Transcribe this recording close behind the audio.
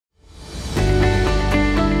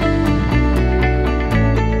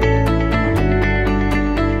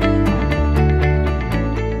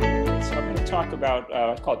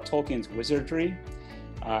about Tolkien's wizardry,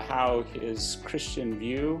 how his Christian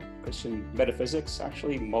view, Christian metaphysics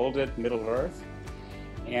actually molded Middle-earth,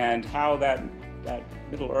 and how that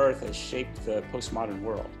Middle-earth has shaped the postmodern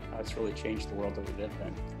world. How it's really changed the world that we live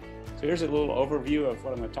in. So here's a little overview of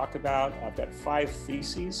what I'm going to talk about. I've got 5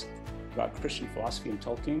 theses about Christian philosophy and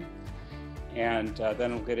Tolkien, and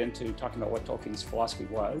then we'll get into talking about what Tolkien's philosophy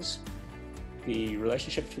was, the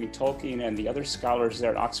relationship between Tolkien and the other scholars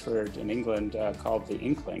there at Oxford in England called the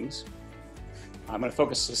Inklings. I'm going to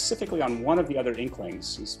focus specifically on one of the other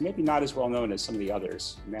Inklings. He's maybe not as well known as some of the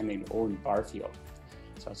others, a man named Owen Barfield.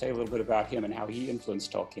 So I'll tell you a little bit about him and how he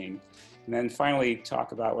influenced Tolkien. And then finally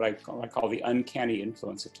talk about what I call the uncanny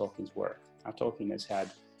influence of Tolkien's work. How Tolkien has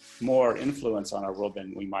had more influence on our world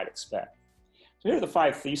than we might expect. So here are the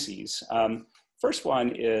 5 theses. First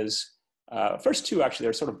one is, first 2 actually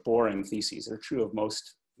are sort of boring theses. They're true of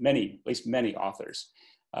at least many authors.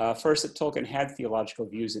 First, that Tolkien had theological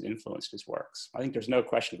views that influenced his works. I think there's no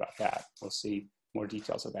question about that. We'll see more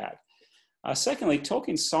details of that. Secondly,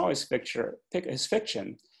 Tolkien saw his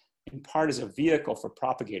fiction in part as a vehicle for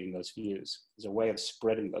propagating those views, as a way of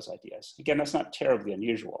spreading those ideas. Again, that's not terribly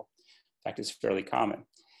unusual. In fact, it's fairly common.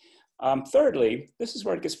 Thirdly, this is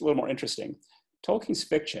where it gets a little more interesting. Tolkien's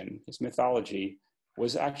fiction, his mythology,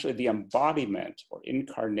 was actually the embodiment or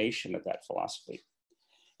incarnation of that philosophy.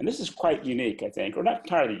 And this is quite unique, I think, or not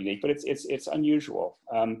entirely unique, but it's unusual.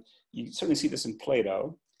 You certainly see this in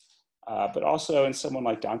Plato, but also in someone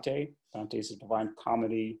like Dante. Dante's Divine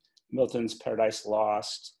Comedy, Milton's Paradise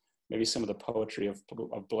Lost, maybe some of the poetry of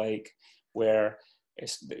Blake, where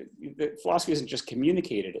the philosophy isn't just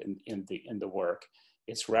communicated in the work,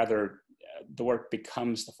 it's rather the work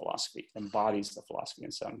becomes the philosophy, embodies the philosophy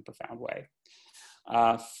in some profound way.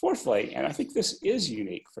 Fourthly, and I think this is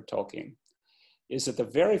unique for Tolkien, is that the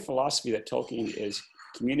very philosophy that Tolkien is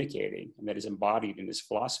communicating and that is embodied in his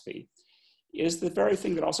philosophy is the very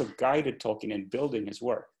thing that also guided Tolkien in building his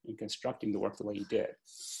work, in constructing the work the way he did.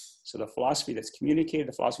 So the philosophy that's communicated,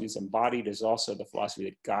 the philosophy that's embodied is also the philosophy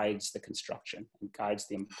that guides the construction and guides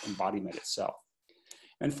the embodiment itself.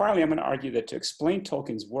 And finally, I'm going to argue that to explain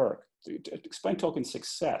Tolkien's work, to explain Tolkien's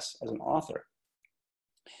success as an author,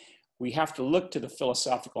 we have to look to the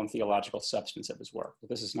philosophical and theological substance of his work.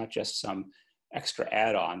 This is not just some extra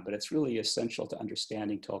add-on, but it's really essential to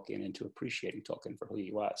understanding Tolkien and to appreciating Tolkien for who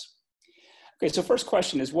he was. Okay, so first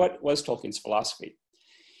question is, what was Tolkien's philosophy?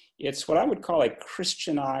 It's what I would call a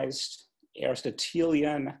Christianized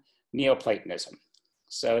Aristotelian Neoplatonism.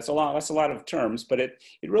 So that's a lot of terms, but it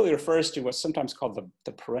really refers to what's sometimes called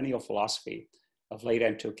the perennial philosophy of late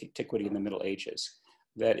antiquity in the Middle Ages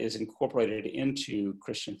that is incorporated into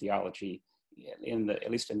Christian theology,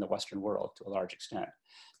 at least in the Western world to a large extent.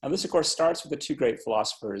 Now this, of course, starts with the 2 great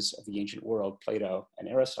philosophers of the ancient world, Plato and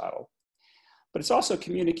Aristotle, but it's also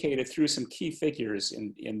communicated through some key figures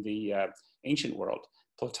in the ancient world.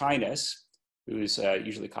 Plotinus, who's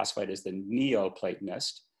usually classified as the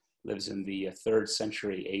Neoplatonist, lives in the 3rd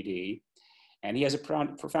century AD, and he has a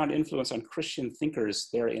profound influence on Christian thinkers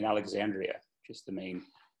there in Alexandria, which is the main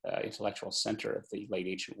intellectual center of the late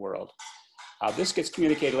ancient world. This gets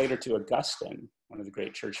communicated later to Augustine, one of the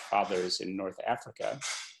great church fathers in North Africa,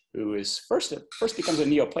 who is first becomes a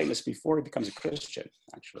Neoplatonist before he becomes a Christian,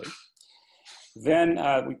 actually. Then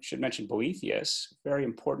we should mention Boethius, very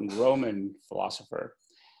important Roman philosopher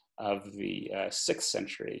of the 6th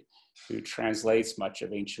century, who translates much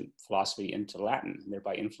of ancient philosophy into Latin, and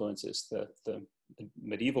thereby influences the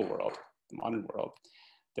medieval world, the modern world.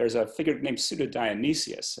 There's a figure named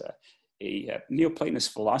Pseudo-Dionysius, a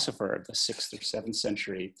Neoplatonist philosopher of the 6th or 7th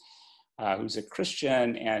century, who's a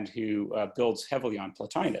Christian and who builds heavily on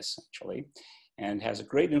Plotinus, actually, and has a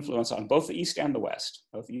great influence on both the East and the West.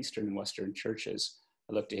 Both Eastern and Western churches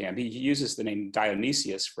look to him. He uses the name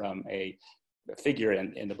Dionysius from a figure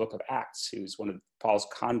in the book of Acts, who's one of Paul's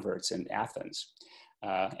converts in Athens.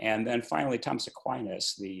 And then finally, Thomas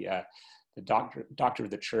Aquinas, the doctor of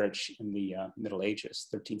the church in the Middle Ages,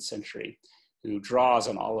 13th century, who draws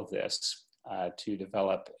on all of this to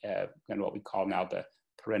develop what we call now the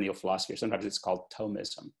perennial philosophy, or sometimes it's called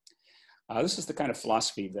Thomism. This is the kind of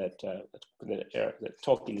philosophy that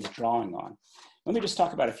Tolkien is drawing on. Let me just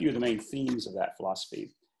talk about a few of the main themes of that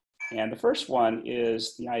philosophy. And the first one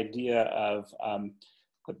is the idea of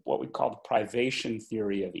what we call the privation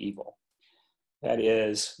theory of evil. That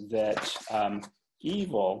is that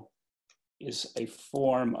evil is a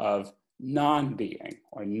form of non-being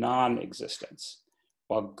or non-existence,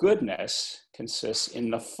 while goodness consists in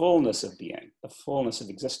the fullness of being, the fullness of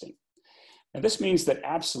existing. Now, this means that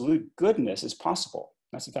absolute goodness is possible.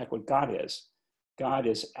 That's in fact what God is. God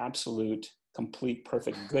is absolute, complete,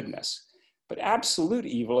 perfect goodness. But absolute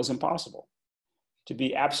evil is impossible. To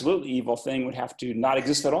be absolutely evil thing would have to not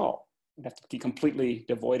exist at all. It would have to be completely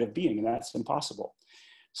devoid of being, and that's impossible.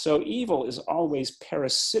 So evil is always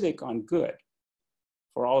parasitic on good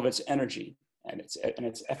for all of its energy and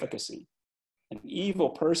its efficacy. An evil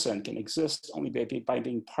person can exist only by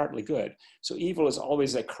being partly good. So evil is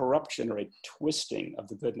always a corruption or a twisting of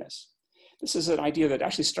the goodness. This is an idea that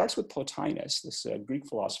actually starts with Plotinus, this Greek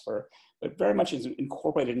philosopher, but very much is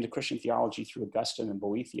incorporated into Christian theology through Augustine and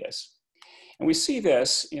Boethius. And we see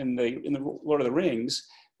this in the Lord of the Rings.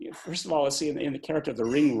 First of all, let's see in the character of the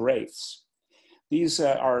ring wraiths. These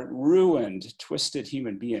are ruined, twisted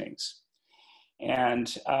human beings. And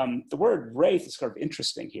the word wraith is sort of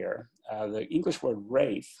interesting here. The English word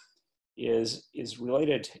wraith is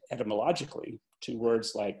related etymologically to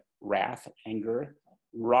words like wrath, anger,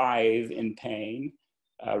 writhe in pain,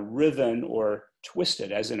 writhen or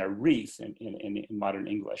twisted, as in a wreath in modern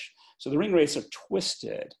English. So the ring wraiths are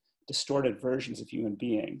twisted, distorted versions of human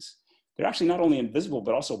beings. They're actually not only invisible,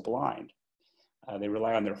 but also blind. They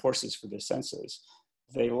rely on their horses for their senses.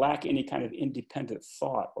 They lack any kind of independent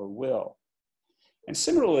thought or will. And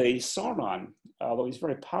similarly, Sauron, although he's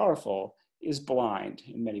very powerful, is blind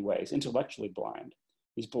in many ways, intellectually blind.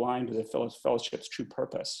 He's blind to the fellowship's true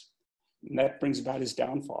purpose. And that brings about his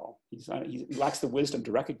downfall. He lacks the wisdom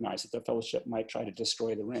to recognize that the fellowship might try to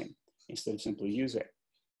destroy the ring instead of simply use it.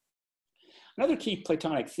 Another key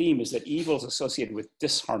Platonic theme is that evil is associated with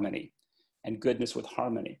disharmony and goodness with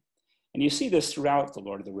harmony. And you see this throughout the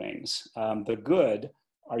Lord of the Rings. The good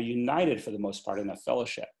are united for the most part in a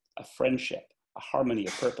fellowship, a friendship, a harmony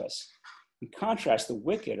of purpose. In contrast, the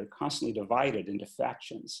wicked are constantly divided into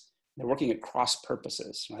factions. They're working at cross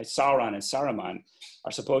purposes. Right? Sauron and Saruman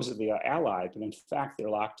are supposedly allied, but in fact, they're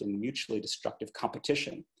locked in mutually destructive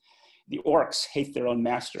competition. The orcs hate their own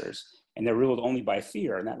masters, and they're ruled only by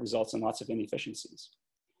fear, and that results in lots of inefficiencies.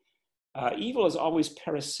 Evil is always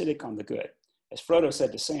parasitic on the good. As Frodo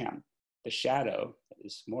said to Sam, the shadow, that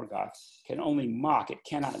is Morgoth, can only mock, it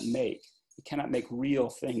cannot make real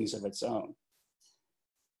things of its own.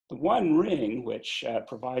 The One Ring, which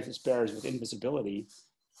provides its bearers with invisibility,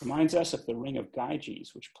 reminds us of the ring of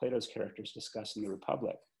Gyges, which Plato's characters discuss in the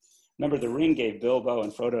Republic. Remember, the ring gave Bilbo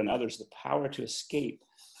and Frodo and others the power to escape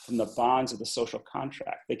from the bonds of the social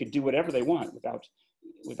contract. They could do whatever they want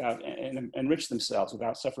and enrich themselves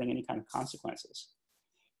without suffering any kind of consequences.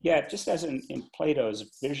 Yet, just as in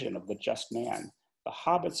Plato's vision of the just man, the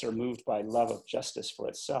hobbits are moved by love of justice for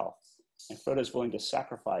itself, and Frodo is willing to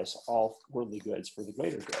sacrifice all worldly goods for the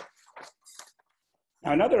greater good.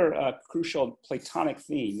 Now, another crucial Platonic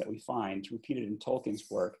theme that we find repeated in Tolkien's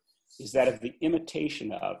work is that of the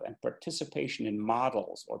imitation of and participation in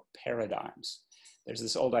models or paradigms. There's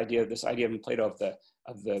this idea in Plato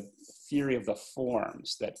of the theory of the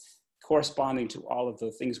forms, that corresponding to all of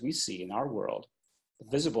the things we see in our world, the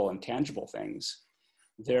visible and tangible things,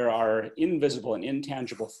 there are invisible and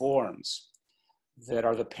intangible forms that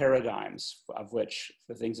are the paradigms of which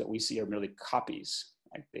the things that we see are merely copies.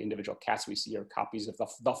 Like the individual cats we see are copies of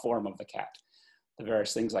the form of the cat. The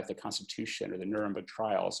various things like the Constitution or the Nuremberg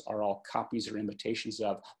trials are all copies or imitations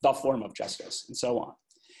of the form of justice, and so on.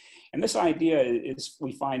 And this idea is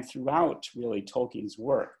we find throughout really Tolkien's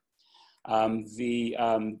work. The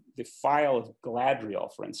file of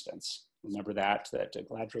Galadriel, for instance, remember that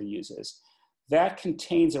Galadriel uses, that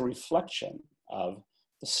contains a reflection of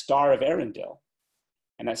the Star of Erendil.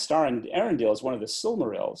 And that star in Erendil is one of the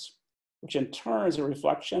Silmarils, which in turn is a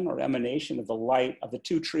reflection or emanation of the light of the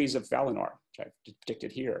two trees of Valinor, which I've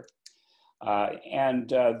depicted here.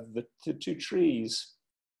 The two trees,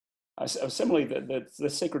 similarly, the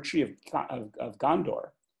sacred tree of Gondor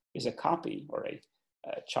is a copy or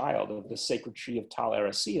a child of the sacred tree of Tal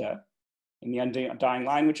Eressëa in the Undying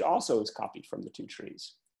Line, which also is copied from the two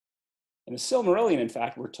trees. In the Silmarillion, in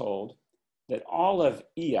fact, we're told that all of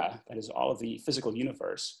Ea, that is all of the physical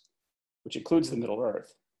universe, which includes the Middle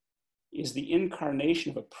Earth, is the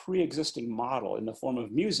incarnation of a pre-existing model in the form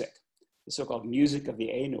of music, the so-called music of the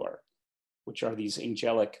Ainur, which are these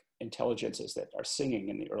angelic intelligences that are singing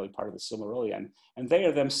in the early part of the Silmarillion, and they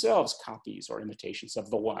are themselves copies or imitations of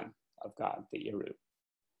the one, of God, the Eru.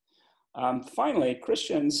 Finally,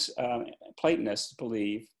 Christians, Platonists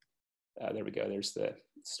believe, there we go, there's the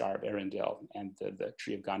Star of Erendil and the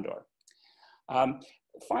Tree of Gondor.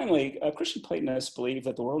 Finally, Christian Platonists believe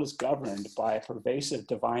that the world is governed by a pervasive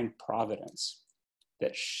divine providence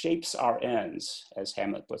that shapes our ends, as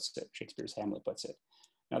Hamlet puts it, Shakespeare's Hamlet puts it.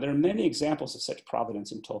 Now, there are many examples of such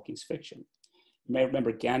providence in Tolkien's fiction. You may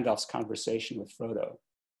remember Gandalf's conversation with Frodo.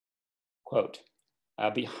 Quote,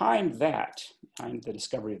 behind the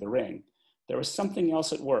discovery of the ring, there was something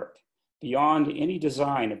else at work, beyond any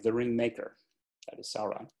design of the ring maker, that is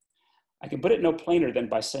Sauron. I can put it no plainer than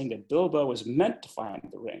by saying that Bilbo was meant to find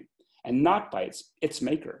the ring and not by its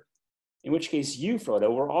maker, in which case you,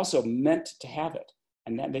 Frodo, were also meant to have it,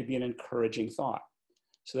 and that may be an encouraging thought.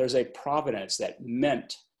 So there's a providence that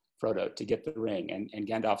meant Frodo to get the ring, and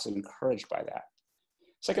Gandalf's encouraged by that.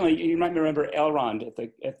 Secondly, you might remember Elrond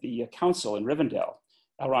at the council in Rivendell.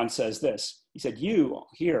 Elrond says this, he said, "You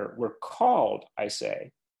here were called, I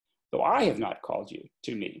say, though I have not called you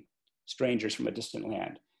to me, strangers from a distant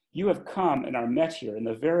land. You have come and are met here in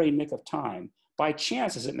the very nick of time, by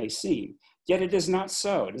chance as it may seem, yet it is not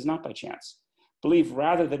so, it is not by chance. Believe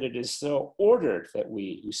rather that it is so ordered that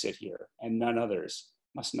we who sit here, and none others,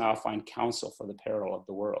 must now find counsel for the peril of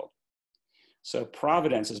the world." So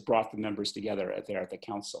providence has brought the members together there at the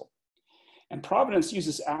council. And providence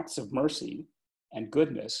uses acts of mercy and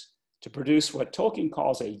goodness to produce what Tolkien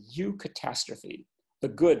calls a eucatastrophe, the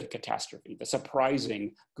good catastrophe, the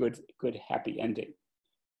surprising good happy ending.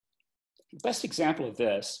 The best example of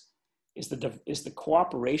this is the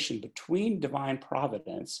cooperation between divine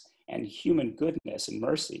providence and human goodness and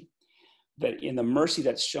mercy, that in the mercy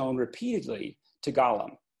that's shown repeatedly to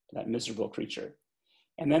Gollum, that miserable creature.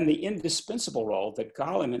 And then the indispensable role that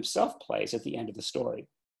Gollum himself plays at the end of the story.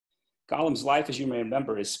 Gollum's life, as you may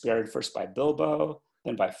remember, is spared first by Bilbo,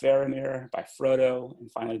 then by Faramir, by Frodo,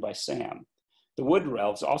 and finally by Sam. The Wood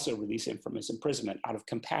Elves also release him from his imprisonment out of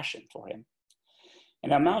compassion for him.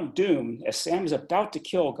 And on Mount Doom, as Sam is about to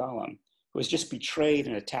kill Gollum, who has just betrayed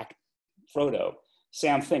and attacked Frodo,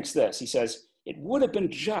 Sam thinks this. He says, "It would have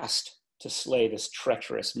been just to slay this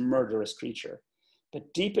treacherous, murderous creature.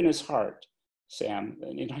 But deep in his heart,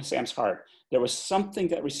 in Sam's heart, there was something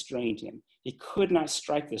that restrained him. He could not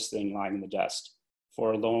strike this thing lying in the dust,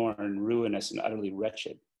 forlorn, ruinous, and utterly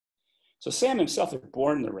wretched." So Sam himself had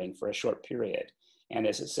borne the ring for a short period. And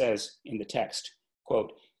as it says in the text,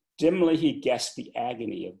 quote, "Dimly he guessed the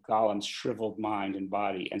agony of Gollum's shriveled mind and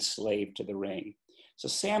body, enslaved to the ring." So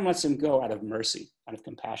Sam lets him go out of mercy, out of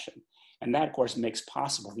compassion. And that, of course, makes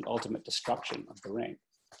possible the ultimate destruction of the ring.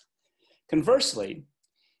 Conversely,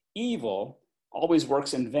 evil always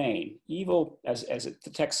works in vain. Evil, as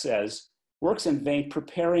the text says, works in vain,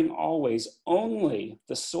 preparing always only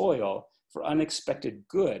the soil for unexpected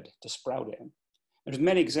good to sprout in. There's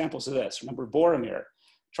many examples of this. Remember, Boromir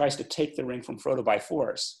tries to take the ring from Frodo by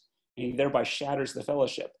force, and he thereby shatters the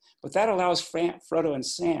fellowship. But that allows Frodo and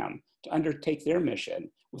Sam to undertake their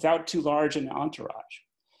mission without too large an entourage.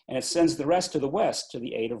 And it sends the rest to the west to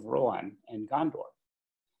the aid of Rohan and Gondor.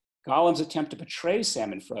 Gollum's attempt to betray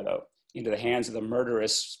Sam and Frodo into the hands of the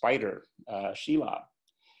murderous spider, Shelob,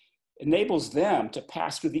 enables them to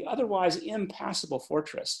pass through the otherwise impassable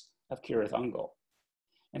fortress of Cirith Ungol.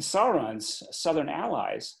 And Sauron's southern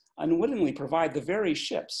allies unwittingly provide the very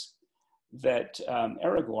ships that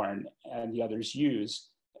Aragorn and the others use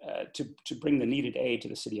to bring the needed aid to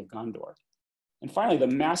the city of Gondor. And finally, the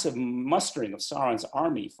massive mustering of Sauron's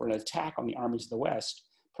army for an attack on the armies of the west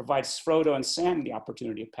provides Frodo and Sam the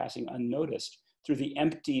opportunity of passing unnoticed through the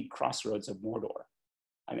emptied crossroads of Mordor.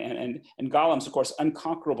 And Gollum's, of course,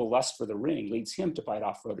 unconquerable lust for the ring leads him to bite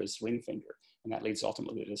off Frodo's ring finger, and that leads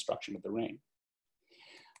ultimately to the destruction of the ring.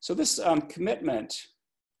 So this commitment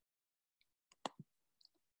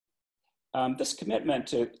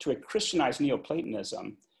to a Christianized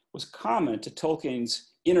Neoplatonism was common to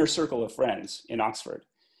Tolkien's inner circle of friends in Oxford,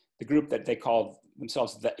 the group that they called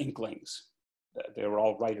themselves the Inklings. They were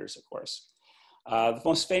all writers, of course. The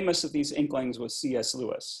most famous of these Inklings was C.S.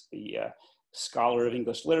 Lewis, the scholar of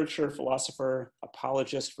English literature, philosopher,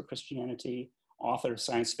 apologist for Christianity, author of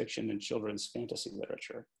science fiction and children's fantasy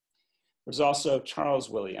literature. There's also Charles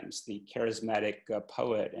Williams, the charismatic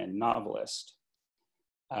poet and novelist.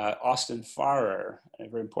 Austin Farrer, a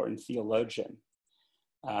very important theologian.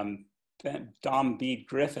 Dom Bede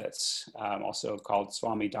Griffiths, also called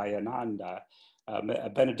Swami Dayananda, a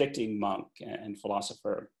Benedictine monk and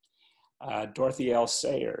philosopher. Dorothy L.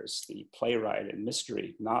 Sayers, the playwright and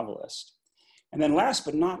mystery novelist. And then last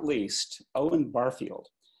but not least, Owen Barfield,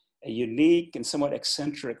 a unique and somewhat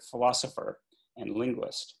eccentric philosopher and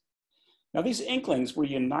linguist. Now these Inklings were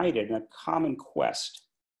united in a common quest,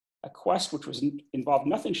 a quest which involved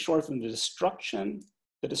nothing short than the destruction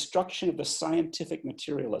of the scientific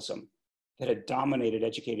materialism that had dominated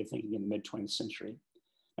educated thinking in the mid-20th century.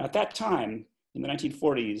 Now at that time, in the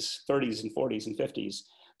 1940s, 30s and 40s and 50s,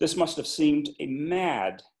 this must have seemed a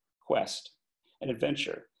mad quest, an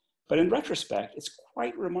adventure. But in retrospect, it's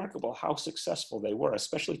quite remarkable how successful they were,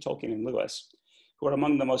 especially Tolkien and Lewis, who are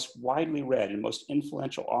among the most widely read and most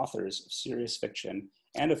influential authors of serious fiction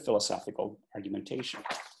and of philosophical argumentation.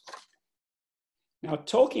 Now,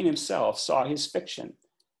 Tolkien himself saw his fiction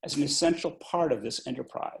as an essential part of this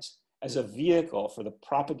enterprise, as a vehicle for the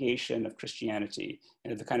propagation of Christianity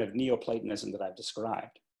and of the kind of Neoplatonism that I've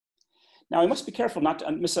described. Now, we must be careful not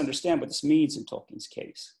to misunderstand what this means in Tolkien's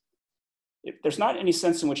case. There's not any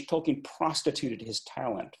sense in which Tolkien prostituted his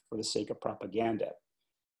talent for the sake of propaganda.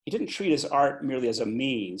 He didn't treat his art merely as a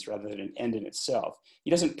means rather than an end in itself. He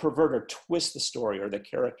doesn't pervert or twist the story or the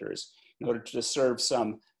characters in order to serve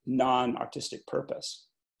some non-artistic purpose.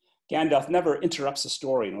 Gandalf never interrupts the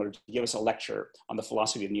story in order to give us a lecture on the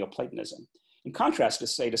philosophy of Neoplatonism. In contrast to,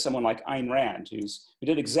 say, to someone like Ayn Rand, who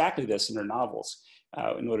did exactly this in her novels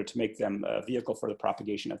in order to make them a vehicle for the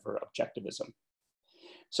propagation of her objectivism.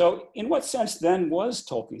 So in what sense then was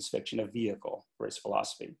Tolkien's fiction a vehicle for his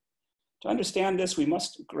philosophy? To understand this, we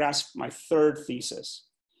must grasp my third thesis,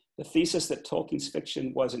 the thesis that Tolkien's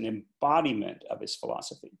fiction was an embodiment of his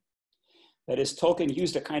philosophy. That is, Tolkien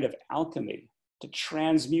used a kind of alchemy to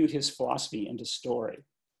transmute his philosophy into story.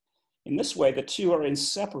 In this way, the two are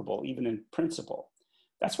inseparable, even in principle.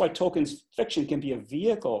 That's why Tolkien's fiction can be a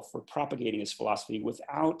vehicle for propagating his philosophy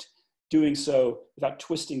without doing so, without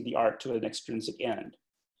twisting the art to an extrinsic end.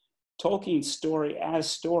 Tolkien's story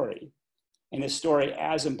and his story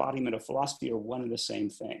as embodiment of philosophy are one and the same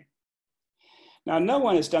thing. Now, no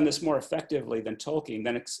one has done this more effectively than Tolkien,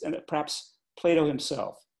 than perhaps Plato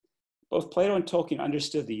himself. Both Plato and Tolkien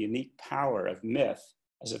understood the unique power of myth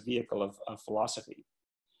as a vehicle of philosophy.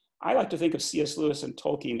 I like to think of C.S. Lewis and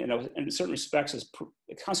Tolkien in certain respects as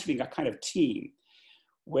constituting a kind of team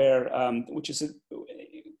which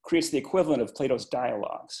creates the equivalent of Plato's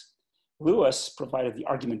dialogues. Lewis provided the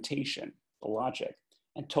argumentation, the logic,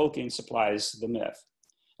 and Tolkien supplies the myth.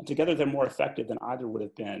 And together they're more effective than either would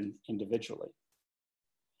have been individually.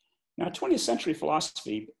 Now, 20th century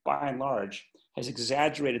philosophy, by and large, has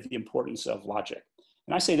exaggerated the importance of logic.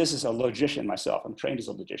 And I say this as a logician myself, I'm trained as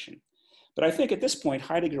a logician. But I think at this point,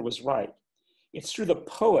 Heidegger was right. It's through the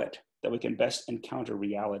poet that we can best encounter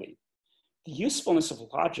reality. The usefulness of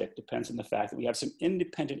logic depends on the fact that we have some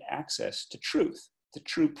independent access to truth, to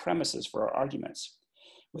true premises for our arguments.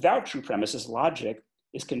 Without true premises, logic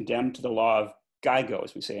is condemned to the law of GIGO,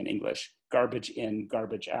 as we say in English, garbage in,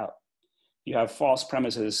 garbage out. You have false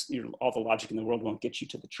premises, all the logic in the world won't get you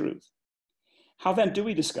to the truth. How then do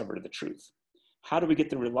we discover the truth? How do we get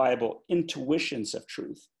the reliable intuitions of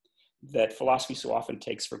truth that philosophy so often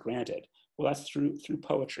takes for granted? Well, that's through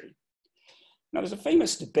poetry. Now, there's a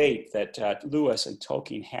famous debate that Lewis and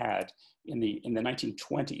Tolkien had in the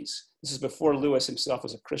 1920s. This is before Lewis himself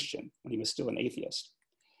was a Christian, when he was still an atheist.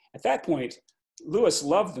 At that point, Lewis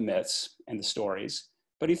loved the myths and the stories,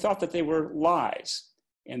 but he thought that they were lies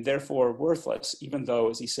and therefore worthless, even though,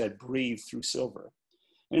 as he said, breathed through silver.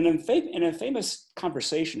 And in a famous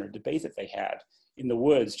conversation or debate that they had in the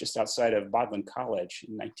woods just outside of Magdalen College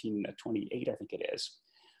in 1928, I think it is,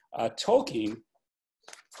 Tolkien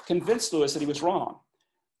convinced Lewis that he was wrong,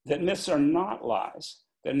 that myths are not lies,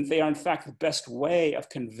 that they are in fact the best way of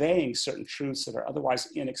conveying certain truths that are otherwise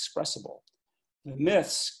inexpressible. The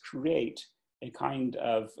myths create a kind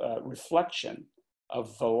of reflection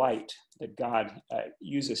of the light that God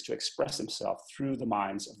uses to express himself through the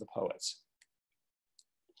minds of the poets.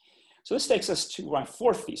 So this takes us to my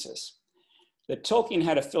fourth thesis, that Tolkien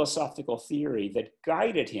had a philosophical theory that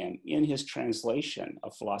guided him in his translation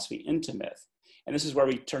of philosophy into myth. And this is where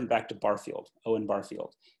we turn back to Barfield, Owen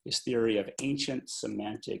Barfield, his theory of ancient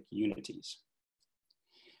semantic unities.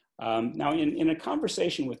 Now, in a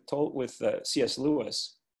conversation with C.S.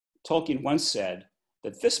 Lewis, Tolkien once said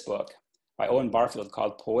that this book by Owen Barfield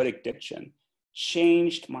called Poetic Diction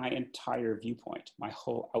changed my entire viewpoint, my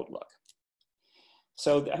whole outlook.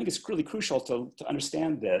 So I think it's really crucial to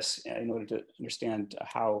understand this in order to understand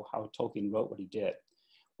how Tolkien wrote what he did.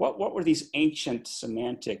 What were these ancient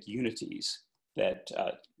semantic unities that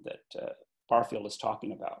Barfield is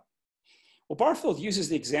talking about? Well, Barfield uses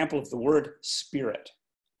the example of the word spirit.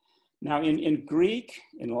 Now in Greek,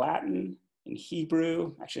 in Latin, in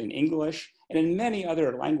Hebrew, actually in English, and in many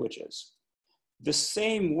other languages, the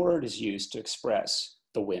same word is used to express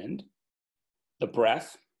the wind, the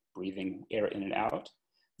breath, breathing air in and out,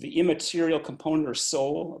 the immaterial component or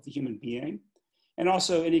soul of the human being, and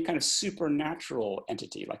also any kind of supernatural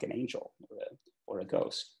entity like an angel or a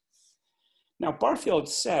ghost. Now, Barfield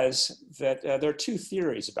says that there are two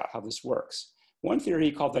theories about how this works. One theory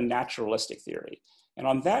he called the naturalistic theory. And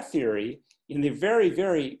on that theory, in the very,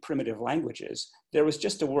 very primitive languages, there was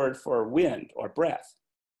just a word for wind or breath.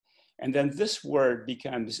 And then this word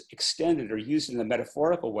becomes extended or used in a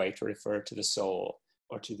metaphorical way to refer to the soul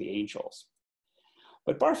or to the angels.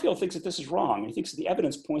 But Barfield thinks that this is wrong. He thinks that the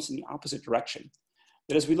evidence points in the opposite direction.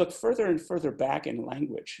 that as we look further and further back in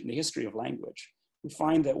language, in the history of language, we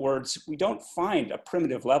find that words, we don't find a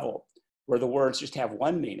primitive level where the words just have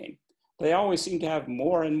one meaning. They always seem to have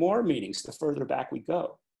more and more meanings the further back we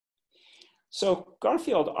go. So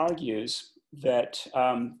Garfield argues that,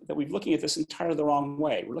 that we're looking at this entirely the wrong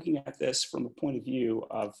way. We're looking at this from the point of view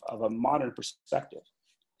of a modern perspective.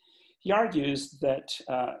 He argues that,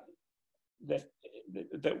 our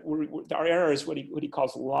error is what he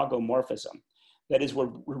calls logomorphism. That is, we're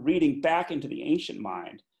reading back into the ancient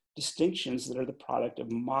mind distinctions that are the product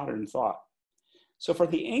of modern thought. So for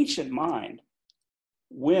the ancient mind,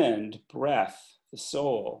 wind, breath, the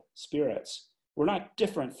soul, spirits were not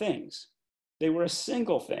different things. They were a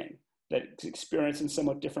single thing that is experienced in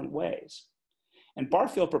somewhat different ways. And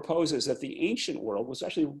Barfield proposes that the ancient world was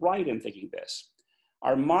actually right in thinking this.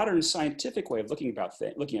 Our modern scientific way of looking at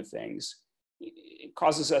things, it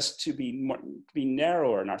causes us to be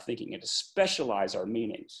narrower in our thinking and to specialize our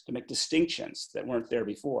meanings, to make distinctions that weren't there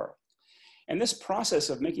before. And this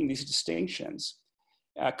process of making these distinctions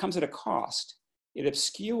comes at a cost. It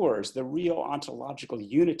obscures the real ontological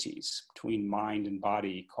unities between mind and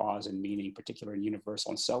body, cause and meaning, particular and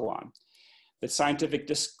universal, and so on. The scientific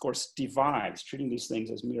discourse divides, treating these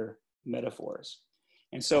things as mere metaphors.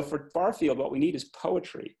 And so for Barfield, what we need is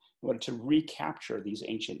poetry in order to recapture these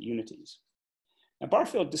ancient unities. Now,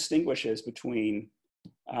 Barfield distinguishes between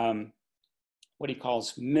what he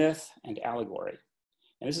calls myth and allegory.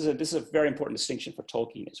 And this is a very important distinction for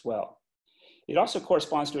Tolkien as well. It also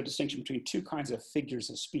corresponds to a distinction between two kinds of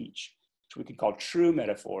figures of speech, which we could call true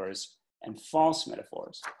metaphors and false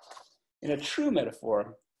metaphors. In a true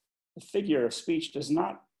metaphor, the figure of speech does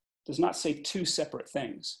not say two separate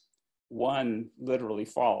things, one literally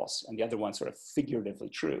false and the other one sort of figuratively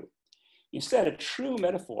true. Instead, a true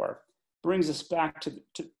metaphor brings back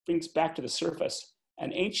to the surface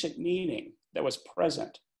an ancient meaning that was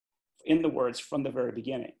present in the words from the very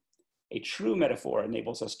beginning. A true metaphor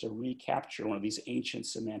enables us to recapture one of these ancient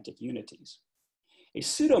semantic unities. A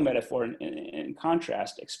pseudo-metaphor, in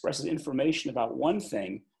contrast, expresses information about one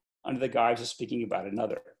thing under the guise of speaking about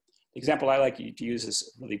another. The example I like to use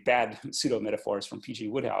is really bad pseudo-metaphors from P.G.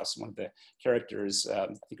 Wodehouse. One of the characters, I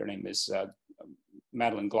think her name is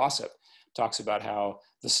Madeline Glossop, talks about how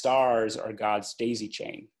the stars are God's daisy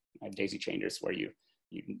chain. A daisy chain is where you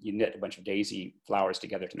knit a bunch of daisy flowers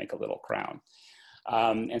together to make a little crown.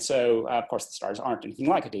 And so, of course, the stars aren't anything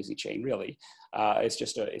like a daisy chain, really. It's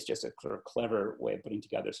just a sort of clever way of putting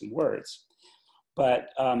together some words.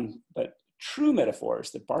 But true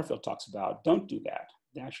metaphors that Barfield talks about don't do that.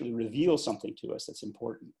 They actually reveal something to us that's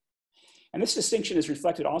important. And this distinction is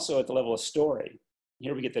reflected also at the level of story.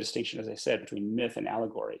 Here we get the distinction, as I said, between myth and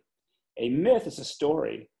allegory. A myth is a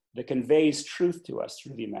story that conveys truth to us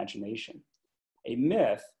through the imagination. A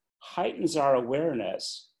myth heightens our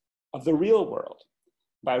awareness of the real world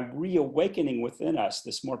by reawakening within us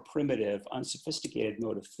this more primitive, unsophisticated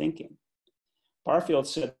mode of thinking. Barfield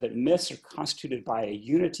said that myths are constituted by a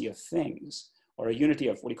unity of things, or a unity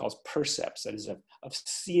of what he calls percepts, that is, of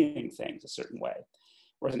seeing things a certain way.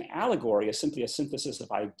 Whereas an allegory is simply a synthesis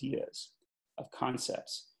of ideas, of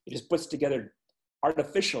concepts. It just puts together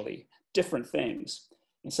artificially different things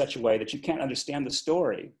in such a way that you can't understand the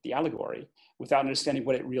story, the allegory, without understanding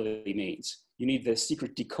what it really means. You need the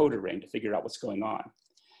secret decoder ring to figure out what's going on.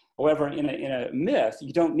 However, in a myth,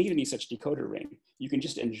 you don't need any such decoder ring. You can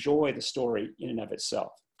just enjoy the story in and of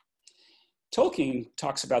itself. Tolkien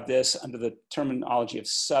talks about this under the terminology of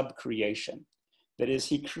sub-creation. That is,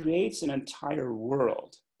 he creates an entire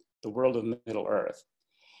world, the world of Middle-earth.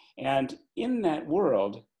 And in that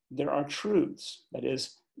world, there are truths, that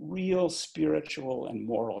is, real spiritual and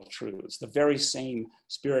moral truths. The very same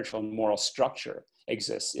spiritual and moral structure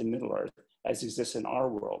exists in Middle-earth as exists in our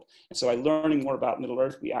world. And so by learning more about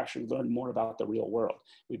Middle-earth, we actually learn more about the real world.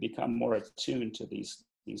 We become more attuned to these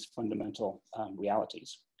fundamental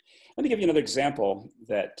realities. Let me give you another example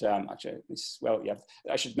that,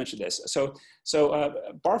 I should mention this. So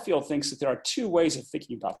Barfield thinks that there are two ways of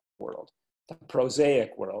thinking about the world. The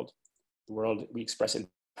prosaic world, the world we express in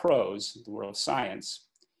prose, the world of science,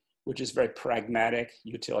 which is very pragmatic,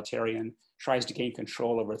 utilitarian, tries to gain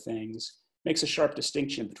control over things, makes a sharp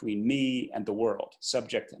distinction between me and the world,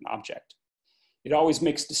 subject and object. It always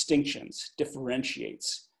makes distinctions,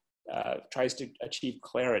 differentiates, tries to achieve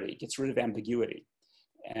clarity, gets rid of ambiguity,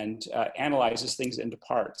 and analyzes things into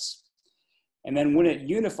parts. And then when it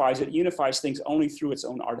unifies things only through its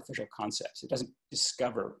own artificial concepts. It doesn't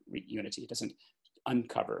discover unity, it doesn't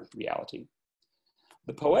uncover reality.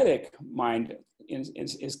 The poetic mind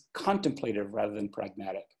is contemplative rather than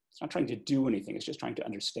pragmatic. It's not trying to do anything, it's just trying to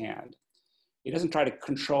understand. It doesn't try to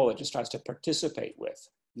control, it just tries to participate with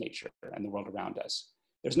nature and the world around us.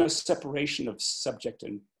 There's no separation of subject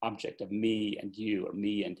and object, of me and you, or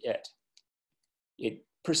me and it. It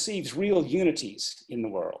perceives real unities in the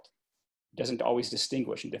world. It doesn't always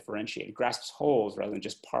distinguish and differentiate. It grasps wholes rather than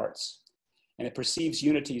just parts. And it perceives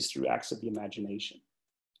unities through acts of the imagination.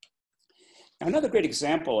 Now, another great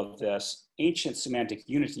example of this ancient semantic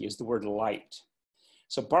unity is the word light.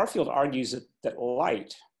 So Barfield argues that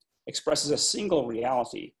light expresses a single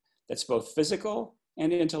reality that's both physical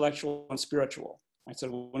and intellectual and spiritual. Right?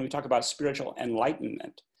 So when we talk about spiritual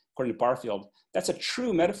enlightenment, according to Barfield, that's a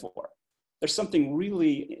true metaphor. There's something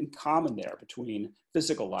really in common there between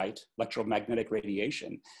physical light, electromagnetic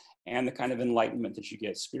radiation, and the kind of enlightenment that you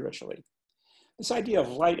get spiritually. This idea of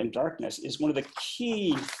light and darkness is one of the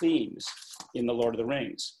key themes in The Lord of the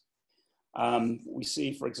Rings. We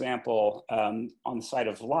see, for example, on the side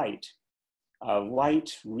of light,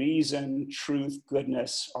 light, reason, truth,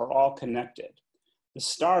 goodness are all connected. The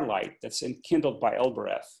starlight that's enkindled by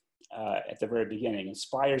Elbereth at the very beginning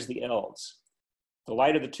inspires the elves. The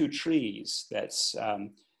light of the two trees that's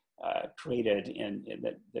created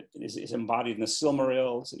that is embodied in the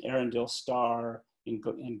Silmarils, in Arundel's star, in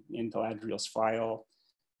Galadriel's phial.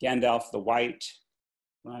 Gandalf the White,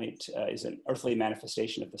 right, is an earthly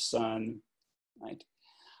manifestation of the sun, right,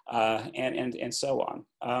 and so on.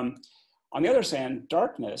 On the other hand,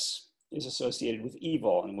 darkness is associated with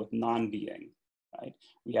evil and with non-being, right?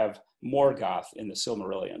 We have Morgoth in the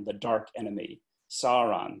Silmarillion, the dark enemy,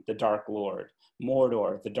 Sauron, the dark lord,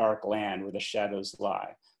 Mordor, the dark land where the shadows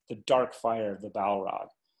lie, the dark fire of the Balrog,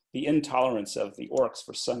 the intolerance of the orcs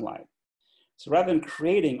for sunlight. So rather than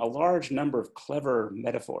creating a large number of clever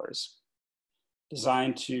metaphors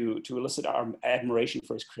designed to elicit our admiration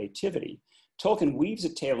for his creativity, Tolkien weaves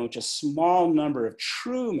a tale in which a small number of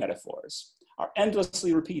true metaphors are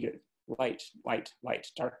endlessly repeated. Light, light, light,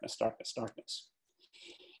 darkness, darkness, darkness.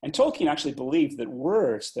 And Tolkien actually believed that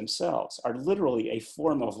words themselves are literally a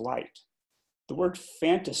form of light. The word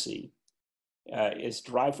fantasy is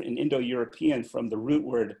derived in Indo-European from the root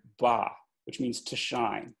word ba, which means to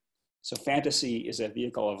shine. So fantasy is a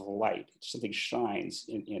vehicle of light. Something shines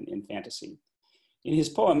in fantasy. In his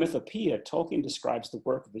poem Mythopoeia, Tolkien describes the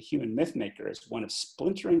work of the human mythmaker as one of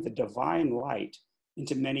splintering the divine light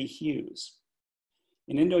into many hues.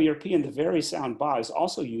 In Indo-European, the very sound ba is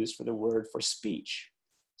also used for the word for speech.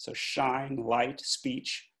 So shine, light,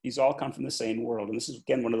 speech, these all come from the same world. And this is,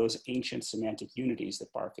 again, one of those ancient semantic unities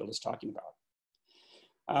that Barfield is talking about.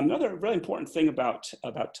 Another really important thing about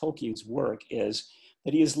Tolkien's work is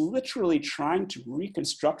that he is literally trying to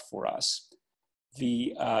reconstruct for us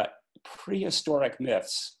the prehistoric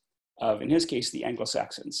myths of, in his case, the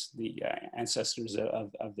Anglo-Saxons, the ancestors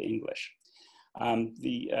of the English.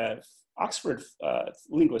 The Oxford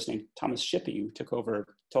linguist named Thomas Shippey, who took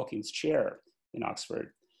over Tolkien's chair in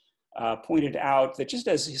Oxford, pointed out that just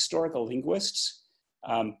as historical linguists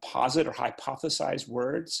posit or hypothesize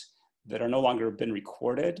words that are no longer been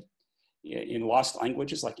recorded in lost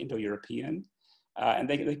languages like Indo-European, and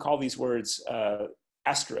they call these words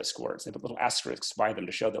asterisk words. They put little asterisks by them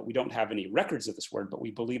to show that we don't have any records of this word, but we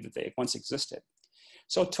believe that they once existed.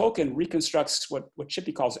 So Tolkien reconstructs what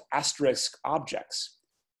Shippey calls asterisk objects,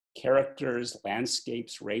 characters,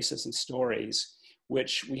 landscapes, races, and stories,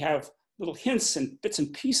 which we have little hints and bits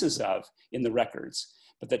and pieces of in the records,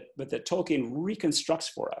 but that Tolkien reconstructs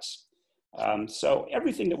for us. So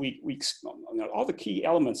everything that all the key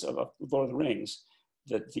elements of Lord of the Rings,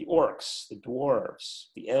 the orcs, the dwarves,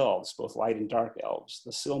 the elves, both light and dark elves,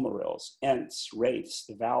 the Silmarils, Ents, Wraiths,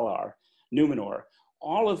 the Valar, Numenor,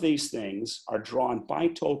 all of these things are drawn by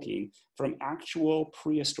Tolkien from actual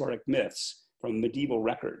prehistoric myths, from medieval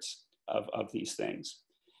records of these things.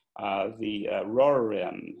 The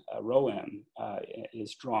Roem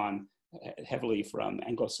is drawn heavily from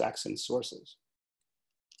Anglo-Saxon sources.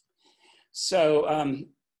 So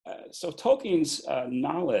Tolkien's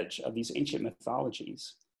knowledge of these ancient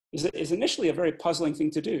mythologies is initially a very puzzling thing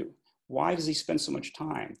to do. Why does he spend so much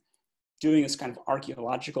time doing this kind of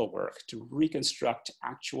archaeological work to reconstruct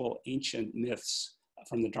actual ancient myths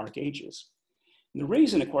from the Dark Ages? And the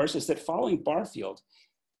reason, of course, is that following Barfield,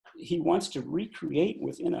 he wants to recreate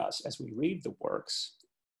within us, as we read the works,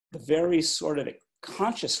 the very sort of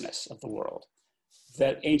consciousness of the world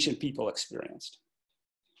that ancient people experienced.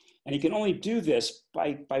 And he can only do this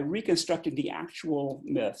by reconstructing the actual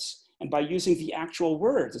myths and by using the actual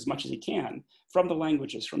words as much as he can from the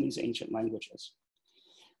languages, from these ancient languages.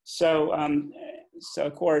 So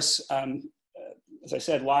of course, as I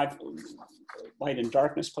said, light and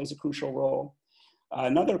darkness plays a crucial role.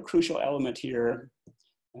 Another crucial element here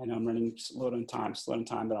I know I'm running slow on time,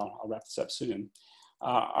 but I'll wrap this up soon,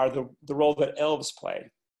 are the role that elves play.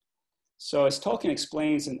 So as Tolkien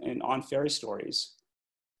explains in On Fairy Stories,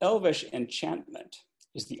 elvish enchantment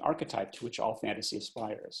is the archetype to which all fantasy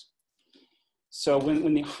aspires. So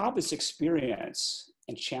when the hobbits experience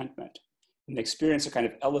enchantment, and they experience a kind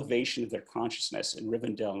of elevation of their consciousness in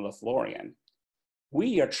Rivendell and Lothlorien,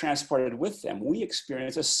 we are transported with them. We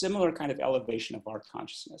experience a similar kind of elevation of our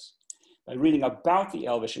consciousness. By reading about the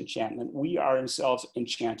elvish enchantment, we are ourselves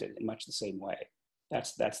enchanted in much the same way.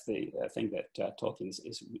 That's the thing that Tolkien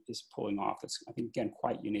is pulling off. It's, I think, again,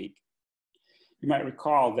 quite unique. You might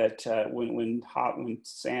recall that when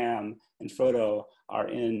Sam and Frodo are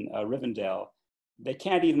in Rivendell, they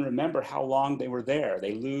can't even remember how long they were there.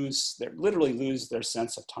 They literally lose their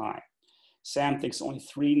sense of time. Sam thinks only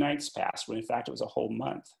 3 nights passed, when in fact it was a whole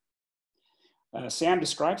month. Sam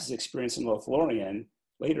describes his experience in Lothlorien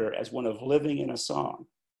later as one of living in a song.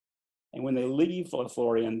 And when they leave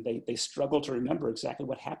Lothlorien, they struggle to remember exactly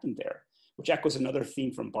what happened there, which echoes another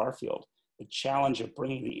theme from Barfield, the challenge of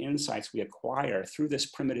bringing the insights we acquire through this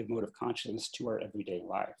primitive mode of consciousness to our everyday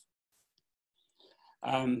life.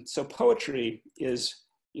 So poetry is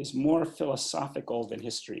more philosophical than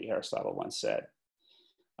history, Aristotle once said.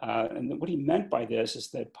 And what he meant by this is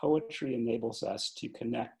that poetry enables us to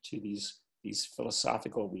connect to these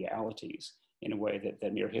philosophical realities in a way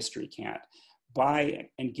that mere history can't, by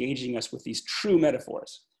engaging us with these true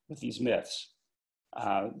metaphors, with these myths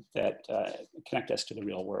that connect us to the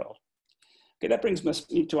real world. Okay, that brings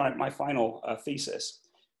me to my final thesis,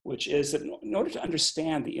 which is that in order to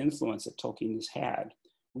understand the influence that Tolkien has had,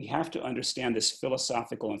 we have to understand this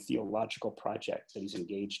philosophical and theological project that he's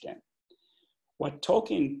engaged in.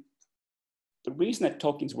 The reason that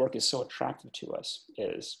Tolkien's work is so attractive to us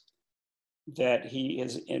is that he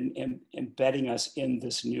is embedding us in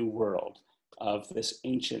this new world of this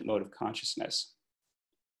ancient mode of consciousness.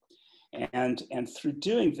 And through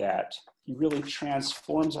doing that, he really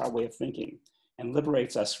transforms our way of thinking and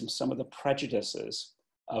liberates us from some of the prejudices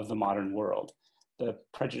of the modern world, the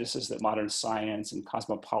prejudices that modern science and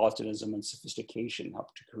cosmopolitanism and sophistication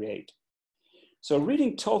help to create. So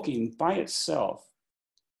reading Tolkien by itself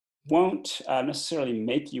won't necessarily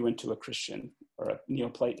make you into a Christian or a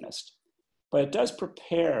Neoplatonist, but it does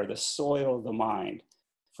prepare the soil of the mind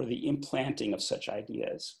for the implanting of such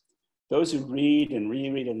ideas. Those who read and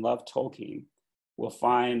reread and love Tolkien will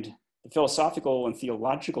find the philosophical and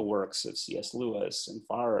theological works of C.S. Lewis and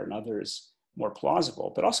Farrar and others more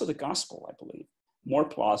plausible, but also the gospel, I believe, more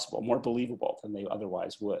plausible, more believable than they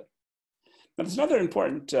otherwise would. Now, there's another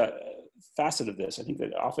important facet of this, I think,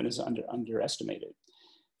 that often is underestimated.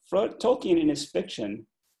 Tolkien in his fiction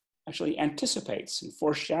actually anticipates and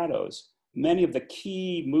foreshadows many of the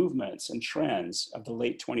key movements and trends of the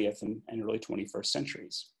late 20th and early 21st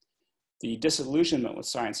centuries. The disillusionment with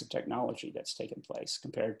science and technology that's taken place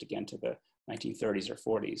compared again to the 1930s or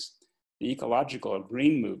 40s, the ecological or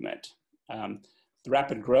green movement, the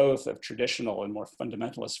rapid growth of traditional and more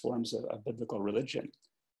fundamentalist forms of biblical religion,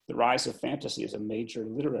 the rise of fantasy as a major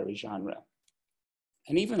literary genre,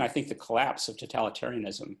 and even I think the collapse of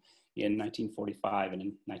totalitarianism in 1945 and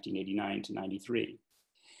in 1989 to 93.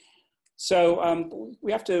 So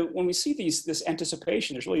we have to, when we see this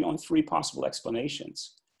anticipation, there's really only 3 possible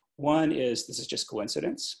explanations. One is this is just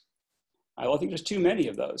coincidence. I don't think there's too many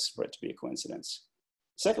of those for it to be a coincidence.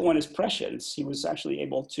 Second one is prescience. He was actually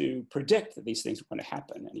able to predict that these things were going to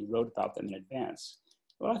happen, and he wrote about them in advance.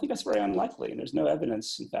 Well, I think that's very unlikely, and there's no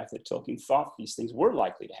evidence, in fact, that Tolkien thought these things were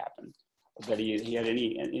likely to happen, or that he had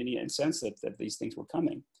any sense that these things were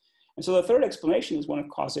coming. And so the third explanation is one of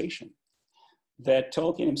causation, that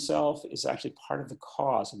Tolkien himself is actually part of the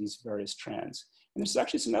cause of these various trends. And there's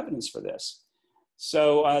actually some evidence for this.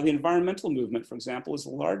 So the environmental movement, for example, was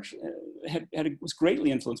was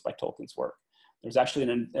greatly influenced by Tolkien's work. There's actually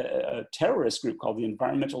a terrorist group called the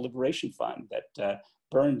Environmental Liberation Fund that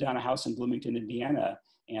burned down a house in Bloomington, Indiana,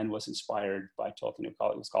 and was inspired by Tolkien. It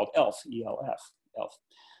was called ELF, E-L-F, ELF.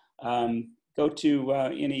 Go to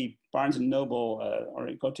any Barnes and Noble or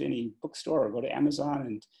go to any bookstore or go to Amazon,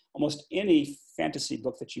 and almost any fantasy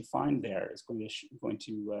book that you find there is going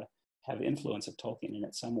to have influence of Tolkien in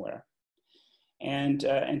it somewhere. And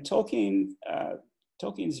Tolkien's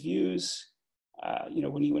views,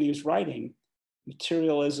 when he was writing,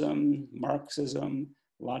 materialism, Marxism,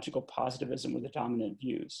 logical positivism were the dominant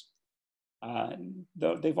views.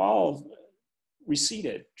 They've all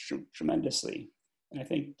receded tremendously. And I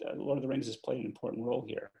think Lord of the Rings has played an important role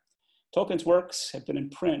here. Tolkien's works have been in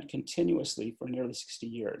print continuously for nearly 60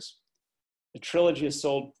 years. The trilogy has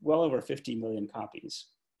sold well over 50 million copies.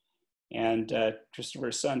 And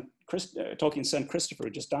Christopher Tolkien's son Christopher, who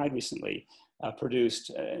just died recently, produced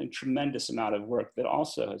a tremendous amount of work that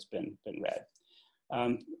also has been read.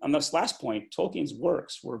 On this last point, Tolkien's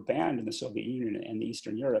works were banned in the Soviet Union and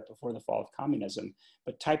Eastern Europe before the fall of communism,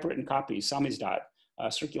 but typewritten copies, samizdat,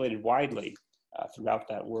 circulated widely throughout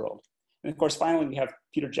that world. And of course, finally, we have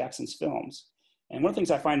Peter Jackson's films. And one of the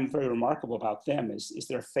things I find very remarkable about them is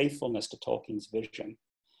their faithfulness to Tolkien's vision.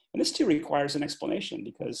 And this too requires an explanation,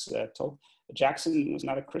 because Jackson was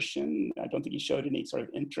not a Christian. I don't think he showed any sort of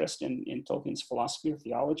interest in Tolkien's philosophy or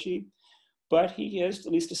theology, but he is,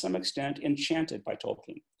 at least to some extent, enchanted by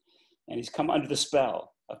Tolkien. And he's come under the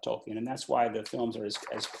spell of Tolkien, and that's why the films are as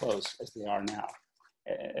close as they are now,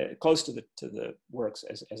 close to the works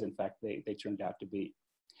as in fact they turned out to be.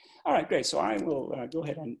 All right, great. So I will go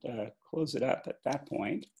ahead and close it up at that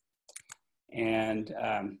point and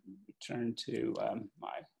turn to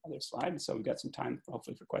my other slide. So we've got some time,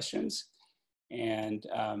 hopefully, for questions and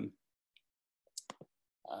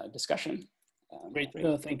discussion. Great.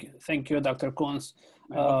 Thank you, Dr. Koons.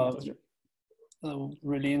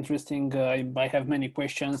 Really interesting. I have many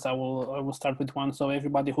questions. I will start with one. So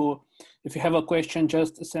everybody if you have a question,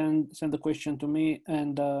 just send the question to me,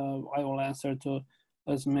 and I will answer to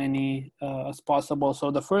as many as possible. So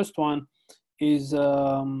the first one is,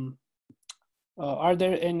 are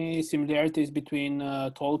there any similarities between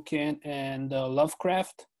Tolkien and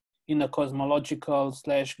Lovecraft in a cosmological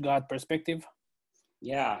 / God perspective?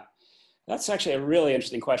 Yeah, that's actually a really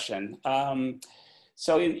interesting question.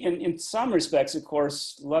 So in some respects, of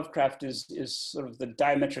course, Lovecraft is sort of the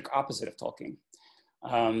diametric opposite of Tolkien.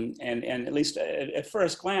 And at least at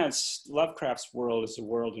first glance, Lovecraft's world is a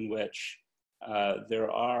world in which there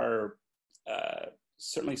are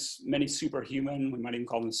certainly many superhuman, we might even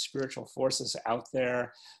call them spiritual forces out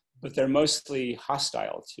there, but they're mostly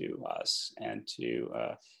hostile to us and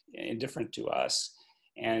indifferent to us,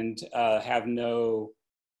 and have no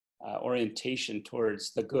orientation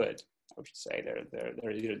towards the good. I should say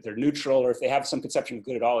they're neutral, or if they have some conception of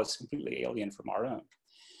good at all, it's completely alien from our own.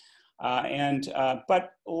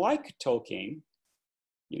 But like Tolkien,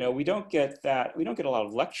 we don't get a lot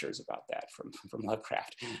of lectures about that from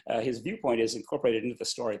Lovecraft. His viewpoint is incorporated into the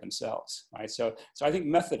story themselves, right? So I think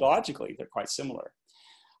methodologically they're quite similar.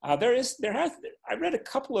 I read a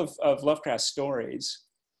couple of Lovecraft stories.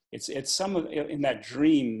 It's some of in that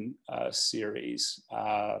Dream series,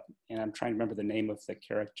 and I'm trying to remember the name of the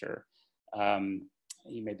character.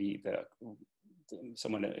 He may be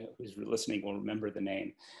someone who's listening will remember the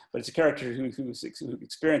name, but it's a character who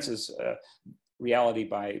experiences reality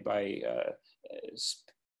by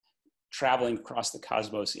traveling across the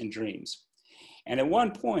cosmos in dreams. And at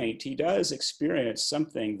one point, he does experience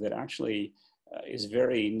something that actually is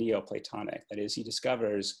very Neoplatonic. That is, he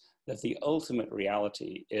discovers that the ultimate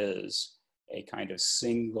reality is a kind of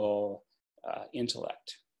single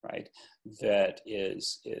intellect, right? That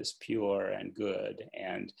is pure and good.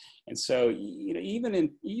 And so, even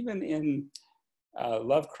in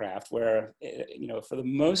Lovecraft, where, for the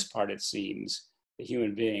most part, it seems the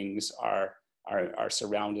human beings are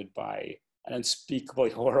surrounded by an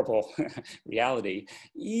unspeakably horrible reality.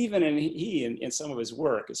 Even in some of his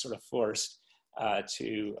work is sort of forced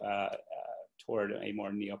toward a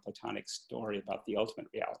more Neoplatonic story about the ultimate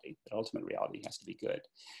reality. That ultimate reality has to be good.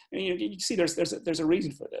 And you see, there's a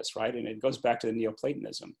reason for this, right? And it goes back to the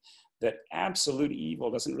Neoplatonism, that absolute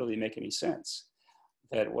evil doesn't really make any sense.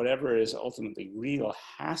 That whatever is ultimately real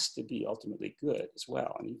has to be ultimately good as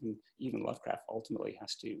well. And even Lovecraft ultimately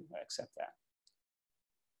has to accept that.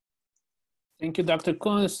 Thank you, Dr.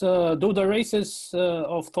 Koons. Do the races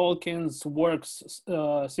of Tolkien's works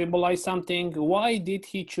symbolize something? Why did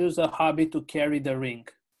he choose a hobbit to carry the ring?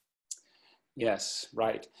 Yes,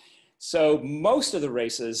 right. So most of the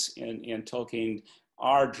races in Tolkien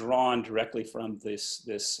are drawn directly from this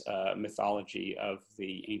mythology of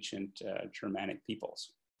the ancient Germanic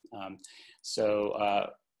peoples.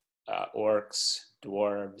 Orcs,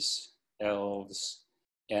 dwarves, elves,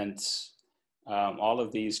 ents, all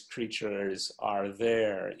of these creatures are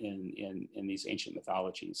there in these ancient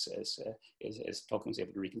mythologies as Tolkien was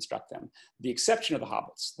able to reconstruct them. The exception of the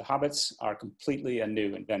hobbits. The hobbits are completely a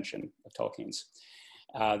new invention of Tolkien's.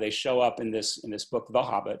 They show up in this book, The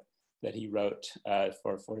Hobbit, that he wrote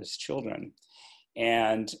for his children.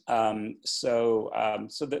 And so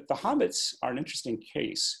the hobbits are an interesting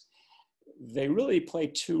case. They really play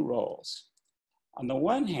two roles. On the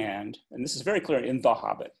one hand, and this is very clear in The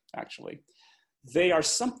Hobbit, actually, they are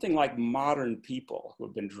something like modern people who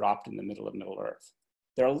have been dropped in the middle of Middle Earth.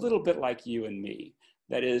 They're a little bit like you and me.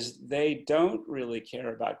 That is, they don't really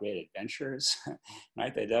care about great adventures,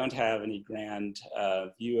 right? They don't have any grand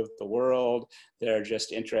view of the world. They're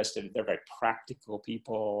just interested, they're very practical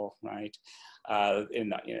people, right?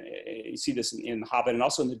 You see this in The Hobbit and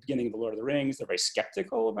also in the beginning of The Lord of the Rings. They're very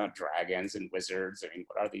skeptical about dragons and wizards. I mean,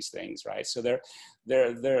 what are these things, right? So they're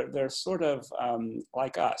sort of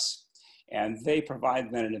like us. And they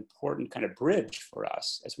provide then an important kind of bridge for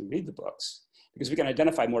us as we read the books, because we can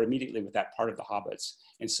identify more immediately with that part of the hobbits.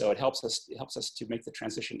 And so it helps us to make the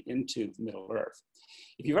transition into Middle Earth.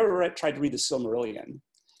 If you've ever tried to read the Silmarillion,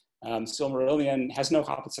 Silmarillion has no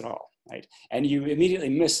hobbits at all, right? And you immediately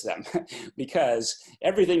miss them because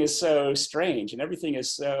everything is so strange and everything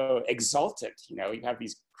is so exalted. You know, you have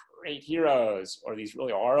these great heroes or these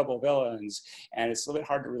really horrible villains, and it's a little bit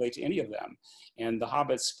hard to relate to any of them. And the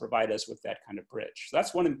hobbits provide us with that kind of bridge. So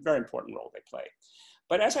that's one very important role they play.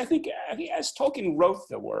 But as I think as Tolkien wrote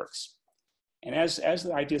the works, and as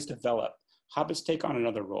the ideas develop, hobbits take on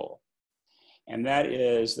another role. And that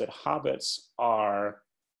is that hobbits are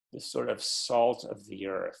the sort of salt of the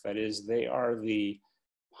earth. That is, they are the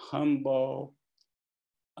humble,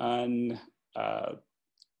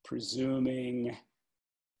 unpresuming,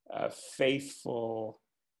 faithful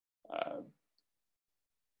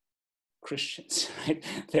Christians, right?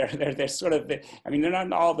 They're sort of, I mean, they're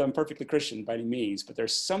not all of them perfectly Christian by any means, but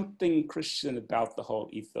there's something Christian about the whole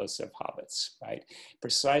ethos of hobbits, right?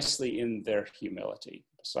 Precisely in their humility,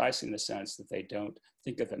 precisely in the sense that they don't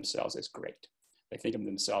think of themselves as great. They think of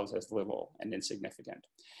themselves as little and insignificant.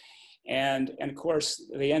 And of course,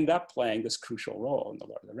 they end up playing this crucial role in The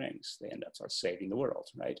Lord of the Rings. They end up sort of saving the world,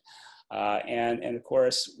 right? And of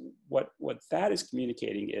course, what that is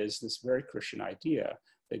communicating is this very Christian idea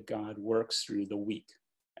that God works through the weak,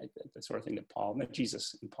 right? The sort of thing that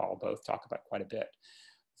Jesus and Paul both talk about quite a bit,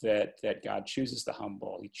 that God chooses the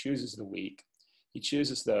humble, he chooses the weak, he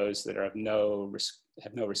chooses those that have no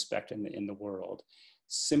respect in the world,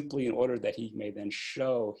 simply in order that he may then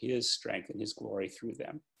show his strength and his glory through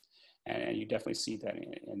them. And you definitely see that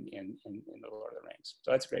in The Lord of the Rings.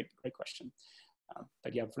 So that's a great question.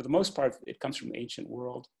 But yeah, for the most part, it comes from the ancient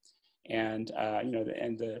world, and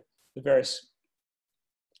the various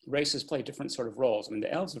races play different sort of roles. I mean,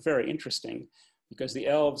 the elves are very interesting because the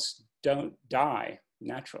elves don't die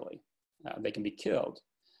naturally. They can be killed,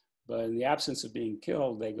 but in the absence of being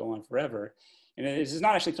killed, they go on forever. And it is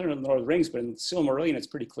not actually clear in The Lord of the Rings, but in Silmarillion, it's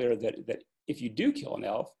pretty clear that if you do kill an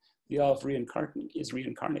elf, the elf is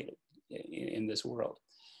reincarnated in this world.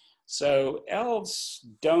 So elves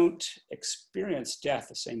don't experience death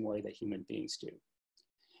the same way that human beings do.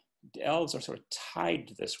 The elves are sort of tied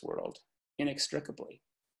to this world inextricably,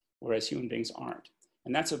 whereas human beings aren't.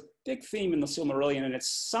 And that's a big theme in the Silmarillion, and it's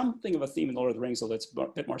something of a theme in The Lord of the Rings, although it's a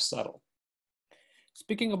bit more subtle.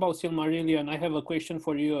 Speaking about Silmarillion, I have a question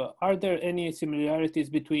for you. Are there any similarities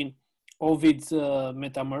between Ovid's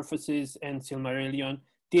Metamorphoses and Silmarillion?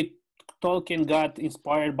 Did Tolkien got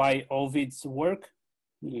inspired by Ovid's work?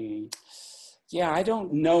 Yeah, I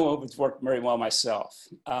don't know Ovid's work very well myself.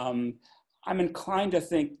 I'm inclined to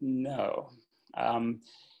think no.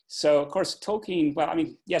 So of course Tolkien, well, I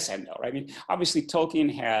mean, yes and no, right? I mean, obviously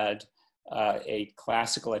Tolkien had a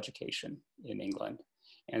classical education in England.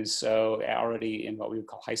 And so already in what we would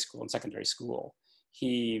call high school and secondary school,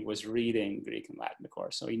 he was reading Greek and Latin, of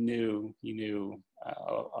course. So he knew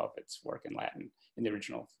of its work in Latin in the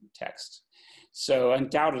original text. So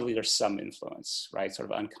undoubtedly there's some influence, right? Sort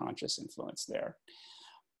of unconscious influence there.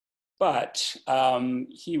 But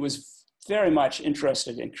he was very much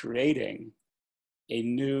interested in creating a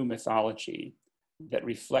new mythology that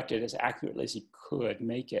reflected as accurately as he could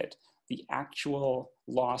make it the actual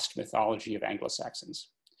lost mythology of Anglo-Saxons.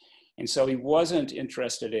 And so he wasn't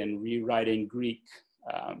interested in rewriting Greek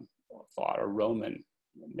thought or Roman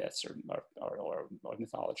myths or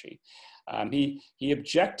mythology. He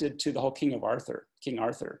objected to the whole King Arthur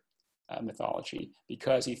mythology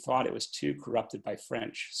because he thought it was too corrupted by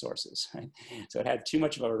French sources. Right? So it had too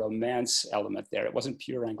much of a romance element there. It wasn't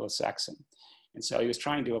pure Anglo-Saxon. And so he was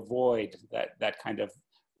trying to avoid that kind of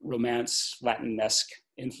romance Latin-esque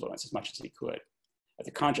influence as much as he could at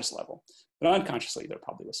the conscious level. But unconsciously, there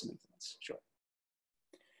probably was some influence, sure.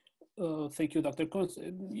 Thank you, Dr. Koons.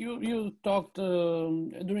 You talked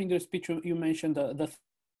during the speech, you mentioned the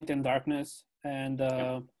light and darkness. And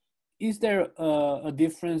is there a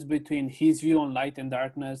difference between his view on light and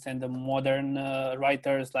darkness and the modern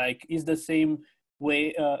writers? Like, is the same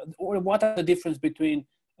way, or what are the difference between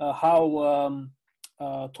how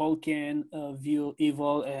Tolkien view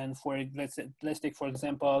evil and let's take for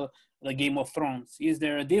example the Game of Thrones? Is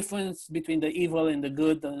there a difference between the evil and the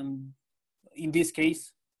good in this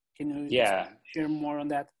case? Can you Yeah, share more on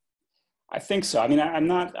that? I think so. I mean, I'm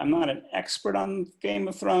not an expert on Game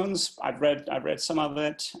of Thrones. I've read some of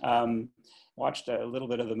it, watched a little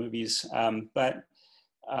bit of the movies, but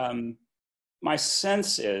my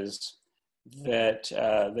sense is that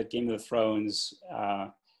that Game of Thrones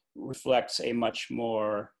reflects a much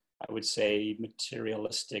more, I would say,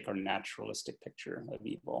 materialistic or naturalistic picture of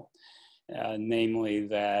evil, namely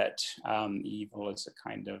that evil is a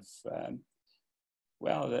kind of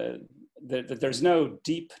there's no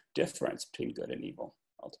deep difference between good and evil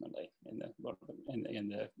ultimately in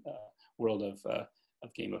the world of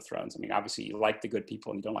Game of Thrones. I mean, obviously you like the good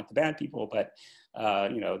people and you don't like the bad people, but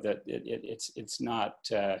you know that it's not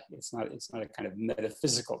a kind of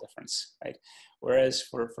metaphysical difference, right? Whereas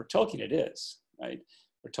for Tolkien it is, right?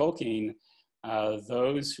 For Tolkien,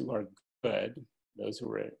 those who are good, those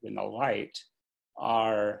who are in the light,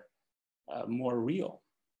 are more real,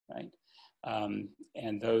 right?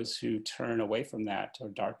 And those who turn away from that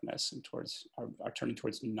toward darkness and are turning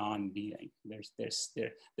towards non-being. They're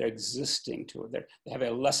existing to it. They have a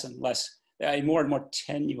less and less, a more and more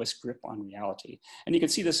tenuous grip on reality. And you can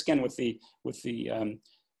see this again with the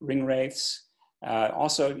ring wraiths.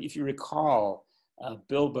 Also, if you recall,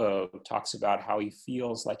 Bilbo talks about how he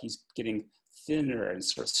feels like he's getting thinner and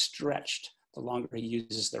sort of stretched the longer he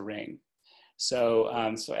uses the ring. So,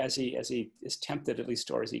 so as he is tempted, at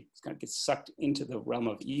least, or as he kind of gets sucked into the realm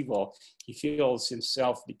of evil, he feels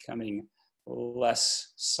himself becoming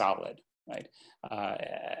less solid, right?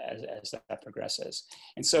 As that progresses,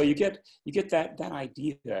 and so you get that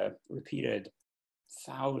idea repeated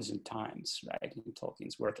 1,000 times, right, in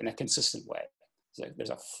Tolkien's work in a consistent way.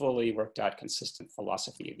 There's a fully worked out, consistent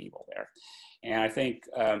philosophy of evil there, and I think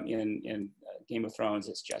in Game of Thrones,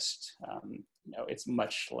 it's just you know, it's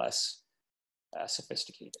much less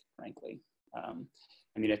sophisticated, frankly. I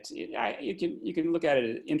mean, you can look at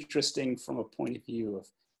it interesting from a point of view of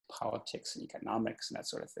politics and economics and that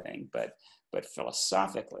sort of thing, but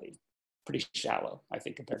philosophically, pretty shallow, I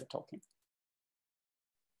think, compared to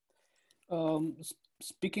Tolkien.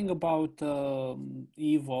 Speaking about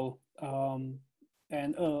evil,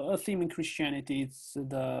 and a theme in Christianity, it's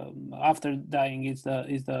the after dying is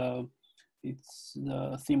the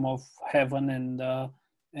theme of heaven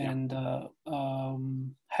and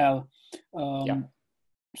hell. Yeah.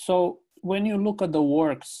 So when you look at the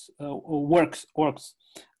works,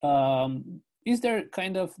 is there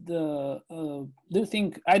kind of do you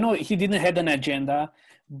think, I know he didn't have an agenda,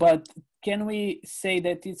 but can we say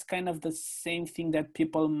that it's kind of the same thing that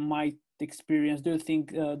people might experience? Do you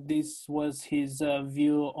think this was his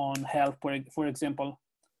view on hell, for example?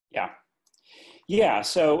 Yeah.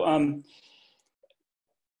 So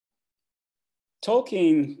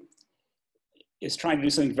Tolkien is trying to do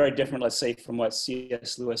something very different, let's say, from what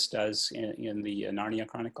C.S. Lewis does in the Narnia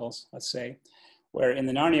Chronicles, let's say, where in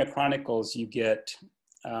the Narnia Chronicles you get,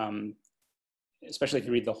 especially if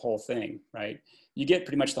you read the whole thing, right, you get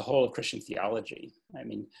pretty much the whole of Christian theology. I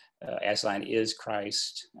mean, Aslan is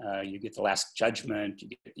Christ, you get the last judgment, you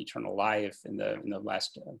get eternal life in the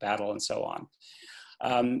last battle, and so on.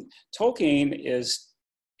 Tolkien is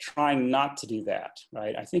trying not to do that,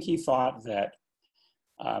 right? I think he thought that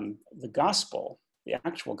the gospel, the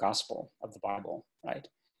actual gospel of the Bible, right,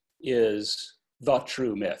 is the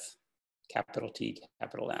true myth, capital T,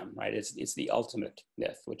 capital M, right? It's the ultimate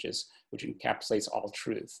myth, which encapsulates all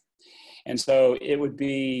truth. And so it would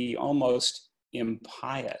be almost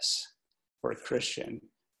impious for a Christian.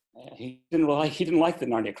 He didn't like the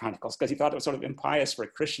Narnia Chronicles because he thought it was sort of impious for a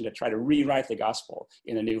Christian to try to rewrite the gospel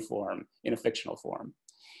in a new form, in a fictional form.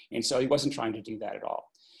 And so he wasn't trying to do that at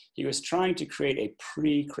all. He was trying to create a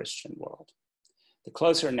pre-Christian world. The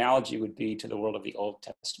closer analogy would be to the world of the Old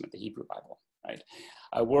Testament, the Hebrew Bible, right?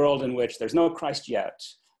 A world in which there's no Christ yet.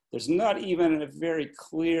 There's not even a very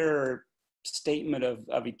clear statement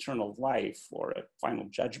of eternal life or a final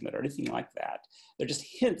judgment or anything like that. They're just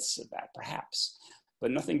hints of that, perhaps,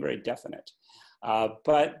 but nothing very definite.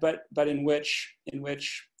 But in which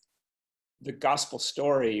the gospel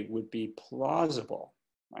story would be plausible,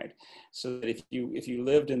 right? So that if you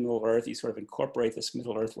lived in Middle Earth, you sort of incorporate this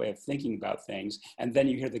Middle Earth way of thinking about things, and then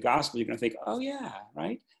you hear the gospel, you're going to think, oh yeah,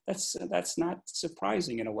 right? That's not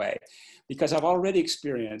surprising in a way, because I've already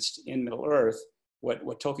experienced in Middle Earth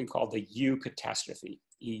what Tolkien called the eucatastrophe,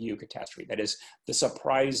 EU catastrophe. That is the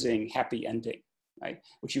surprising happy ending, right?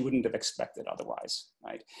 Which you wouldn't have expected otherwise,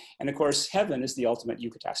 right? And of course, heaven is the ultimate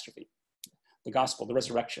eucatastrophe. The gospel, the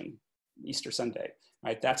resurrection, Easter Sunday,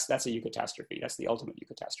 right? That's a eucatastrophe. That's the ultimate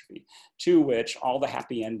eucatastrophe, to which all the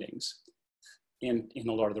happy endings in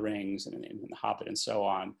The Lord of the Rings and in The Hobbit and so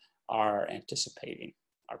on are anticipating,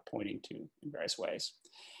 are pointing to in various ways.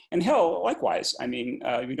 And hell, likewise. I mean,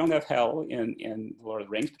 we don't have hell in Lord of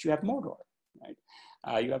the Rings, but you have Mordor, right?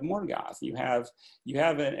 You have Morgoth. You have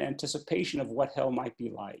an anticipation of what hell might be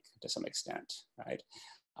like to some extent, right?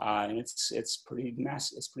 And it's pretty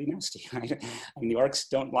nasty. It's pretty nasty, right? I mean, the orcs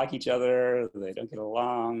don't like each other. They don't get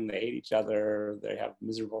along. They hate each other. They have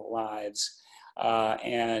miserable lives,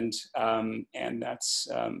 and that's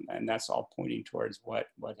all pointing towards what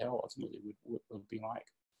hell ultimately would be like.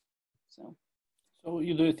 So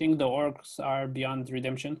you do think the orcs are beyond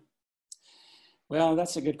redemption? Well,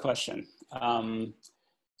 that's a good question.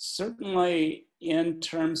 Certainly, in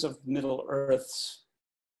terms of Middle Earth's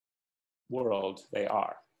world, they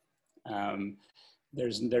are.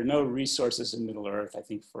 There are no resources in Middle Earth, I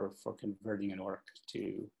think, for converting an orc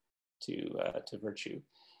to virtue.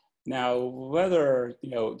 Now, whether,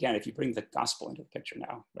 again, if you bring the gospel into the picture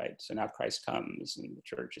now, right? So now Christ comes and the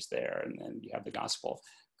church is there, and then you have the gospel.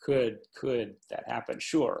 Could that happen?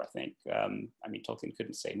 Sure, I think. I mean, Tolkien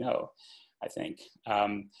couldn't say no, I think.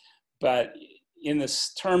 But in the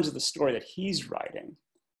terms of the story that he's writing,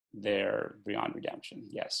 they're beyond redemption.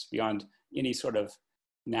 Yes, beyond any sort of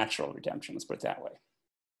natural redemption. Let's put it that way.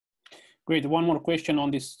 Great. One more question on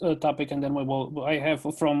this topic, and then I have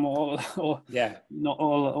from all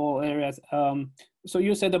areas. So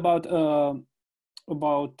you said about the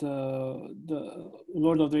Lord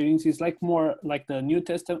of the Rings is like more like the New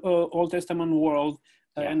Testament, Old Testament world,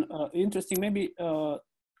 and interesting. Maybe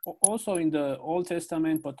also in the Old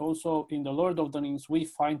Testament, but also in the Lord of the Rings, we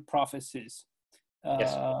find prophecies.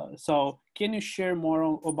 Yes. So can you share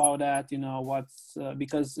more about that? What's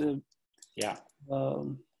because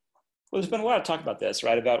well, there's been a lot of talk about this,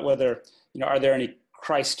 right? About whether are there any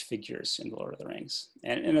Christ figures in the Lord of the Rings?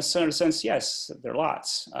 And in a certain sense, yes, there are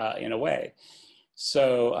lots in a way.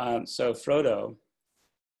 So Frodo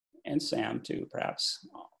and Sam too, perhaps,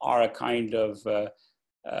 are a kind of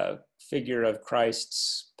figure of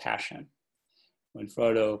Christ's passion. When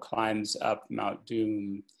Frodo climbs up Mount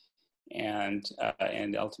Doom and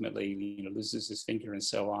ultimately loses his finger and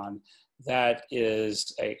so on, that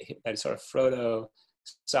is sort of Frodo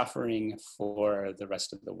suffering for the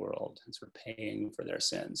rest of the world and sort of paying for their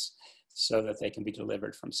sins so that they can be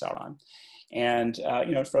delivered from Sauron. And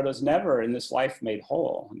Frodo's never in this life made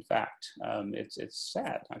whole. In fact, it's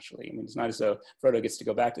sad, actually. I mean, it's not as though Frodo gets to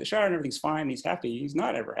go back to the Shire and everything's fine, he's happy. He's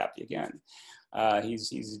not ever happy again.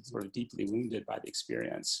 He's sort of deeply wounded by the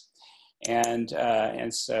experience. And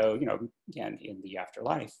so, again, in the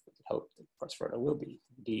afterlife, we hope that, of course, Frodo will be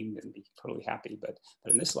redeemed and be totally happy. But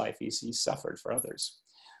in this life, he's suffered for others.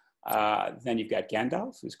 Then you've got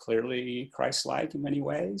Gandalf, who's clearly Christ-like in many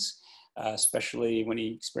ways, especially when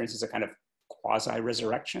he experiences a kind of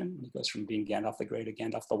quasi-resurrection. He goes from being Gandalf the Grey to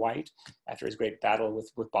Gandalf the White after his great battle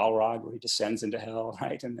with Balrog, where he descends into hell,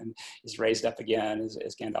 right? And then is raised up again as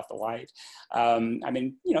Gandalf the White. I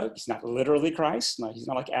mean, he's not literally Christ. He's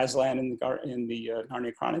not like Aslan in the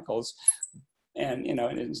Narnia Chronicles. And,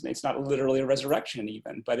 it's not literally a resurrection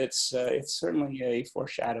even, but it's certainly a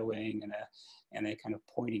foreshadowing and a kind of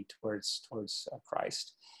pointing towards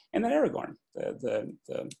Christ. And then Aragorn, the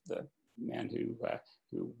man who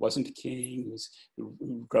wasn't a king,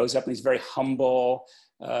 who grows up in these very humble,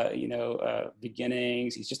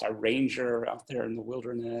 beginnings. He's just a ranger out there in the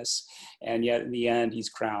wilderness, and yet in the end, he's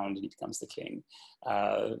crowned and he becomes the king.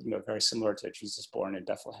 Very similar to Jesus born in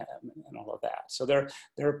Bethlehem and all of that. So there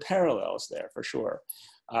are parallels there for sure,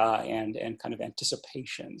 and kind of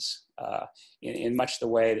anticipations in much the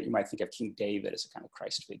way that you might think of King David as a kind of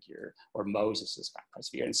Christ figure, or Moses as a kind of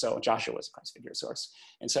Christ figure, and so Joshua as a Christ figure of sorts,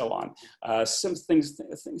 and so on. Some things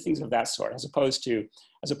of that sort, as opposed to.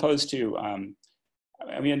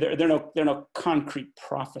 I mean, there are no concrete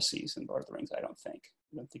prophecies in Lord of the Rings. I don't think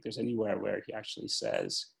there's anywhere where he actually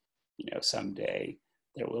says, someday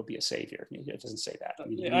there will be a savior. It doesn't say that. I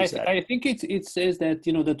mean, I think it says that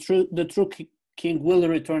the true king will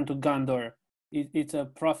return to Gondor. It's a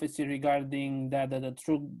prophecy regarding that the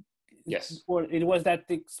true. Yes. Or it was that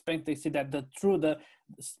they said that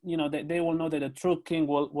they will know that the true king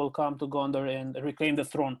will come to Gondor and reclaim the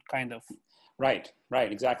throne, kind of. Right,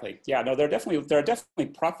 exactly. Yeah, no, there are definitely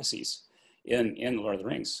prophecies in Lord of the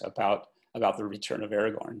Rings about the return of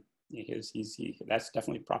Aragorn. That's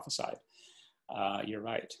definitely prophesied. You're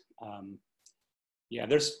right.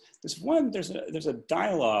 There's a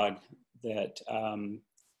dialogue that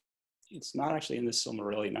it's not actually in the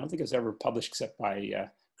Silmarillion. I don't think it was ever published except by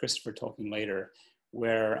Christopher Tolkien later,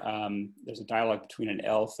 where there's a dialogue between an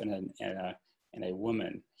elf and a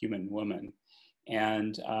woman, human woman.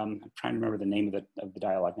 And I'm trying to remember the name of the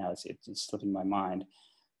dialogue now. It's slipping my mind.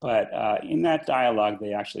 But in that dialogue,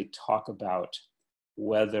 they actually talk about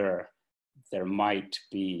whether there might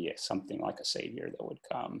be something like a savior that would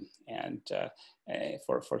come, and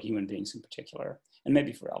for human beings in particular, and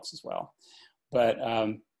maybe for elves as well. But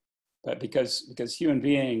because human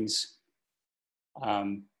beings,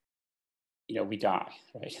 we die,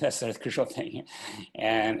 right? That's the crucial thing,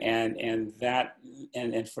 and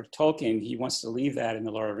for Tolkien, he wants to leave that in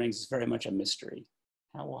the Lord of the Rings. It's very much a mystery.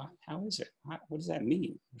 How is it? What does that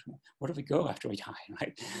mean? Where do we go after we die,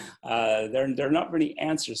 right? There are not really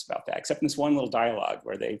answers about that, except in this one little dialogue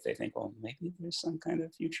where they think, well, maybe there's some kind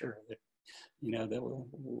of future that, that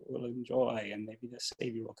we'll enjoy, and maybe the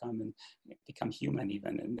savior will come and become human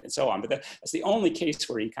even, and so on. But that's the only case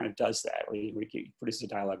where he kind of does that, where he produces a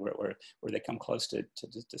dialogue where they come close to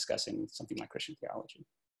discussing something like Christian theology.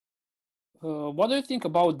 What do you think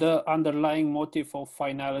about the underlying motive of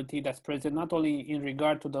finality that's present not only in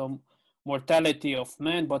regard to the mortality of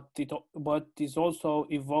man, but is also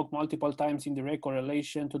evoked multiple times in direct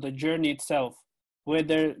correlation to the journey itself,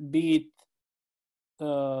 whether be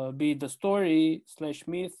it the story /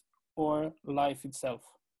 myth or life itself?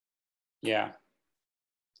 Yeah.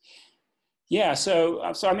 So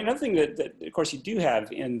I mean, another thing that of course you do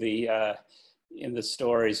have in the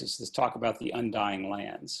stories is this talk about the undying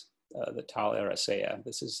lands. The Tal Erasea.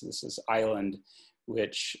 This is island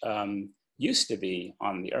which used to be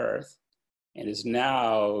on the earth and is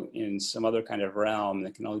now in some other kind of realm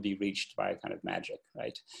that can only be reached by kind of magic,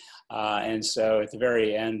 right? And so at the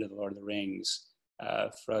very end of the Lord of the Rings,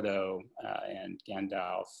 Frodo and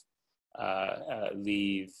Gandalf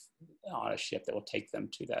leave on a ship that will take them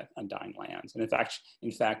to that undying lands. And in fact,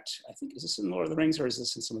 I think, is this in Lord of the Rings or is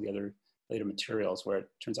this in some of the other later materials where it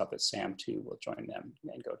turns out that Sam too will join them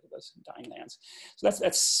and go to those undying lands? So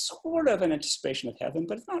that's sort of an anticipation of heaven,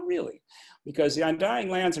 but it's not really, because the undying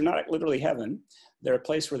lands are not literally heaven. They're a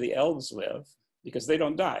place where the elves live because they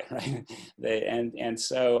don't die, right?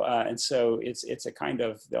 So it's a kind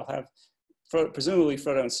of, they'll have, presumably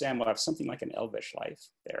Frodo and Sam will have something like an elvish life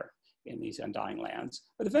there in these undying lands,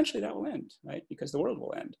 but eventually that will end, right? Because the world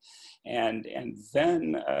will end, and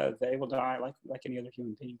then they will die like any other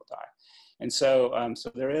human being will die, and so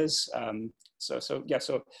there is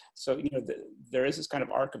there is this kind of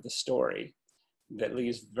arc of the story that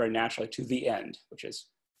leads very naturally to the end, which is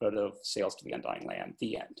Frodo sails to the undying land.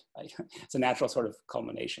 The end. Right? It's a natural sort of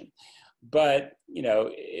culmination, but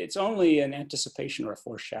it's only an anticipation or a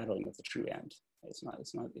foreshadowing of the true end. It's not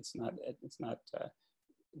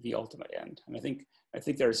the ultimate end. And I think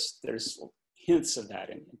there's hints of that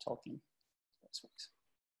in Tolkien.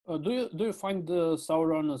 Do you find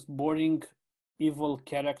Sauron as boring, evil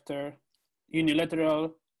character,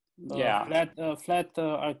 unilateral, flat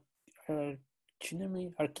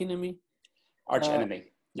archenemy? Archenemy.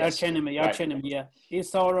 Yes. Archenemy. Yeah.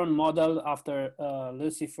 Is Sauron modeled after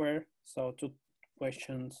Lucifer? So 2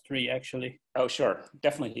 questions, 3 actually. Oh, sure,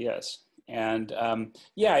 definitely he is. And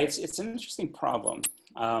it's an interesting problem.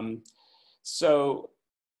 So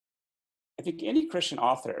I think any Christian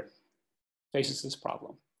author faces this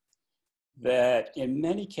problem, that in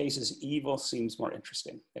many cases, evil seems more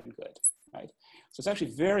interesting than good, right? So it's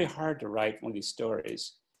actually very hard to write one of these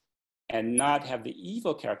stories and not have the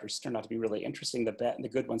evil characters turn out to be really interesting, the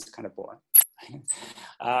good ones kind of boring.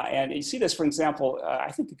 And you see this, for example,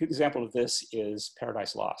 I think a good example of this is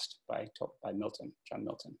Paradise Lost by Milton, John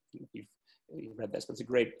Milton. You've read this, but it's a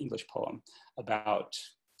great English poem about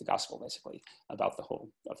the gospel, basically, about the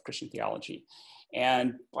whole of Christian theology.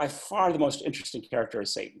 And by far the most interesting character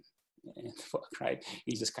is Satan in the book, right?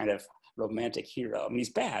 He's this kind of romantic hero. I mean, he's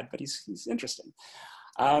bad, but he's interesting.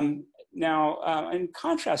 Now, in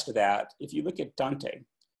contrast to that, if you look at Dante,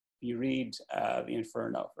 you read the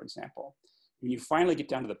Inferno, for example, when you finally get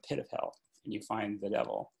down to the pit of hell and you find the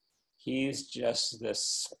devil, he's just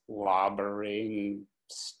this slobbering,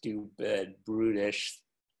 stupid, brutish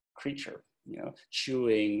creature,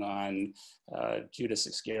 chewing on Judas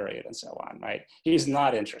Iscariot and so on, right? He's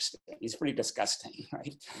not interesting. He's pretty disgusting,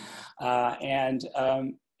 right? And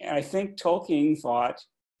I think Tolkien thought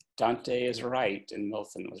Dante is right and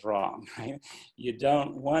Milton was wrong, right? You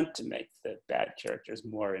don't want to make the bad characters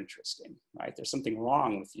more interesting, right? There's something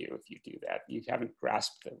wrong with you if you do that. You haven't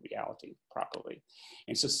grasped the reality properly.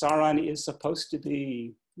 And so Sauron is supposed to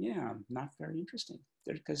be, not very interesting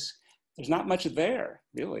because there's not much there,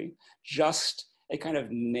 really. Just a kind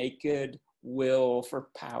of naked will for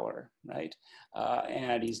power, right?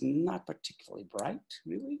 And he's not particularly bright,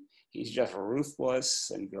 really. He's just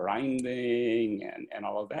ruthless and grinding and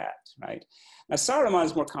all of that, right? Now, Saruman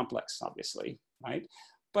is more complex, obviously, right?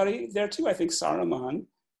 But there too, I think Saruman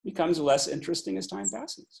becomes less interesting as time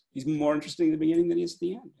passes. He's more interesting at the beginning than he is at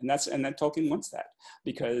the end. And that Tolkien wants that,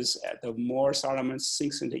 because the more Saruman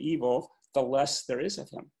sinks into evil, the less there is of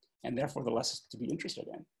him, and therefore the less to be interested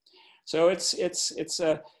in. So it's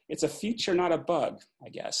a feature, not a bug, I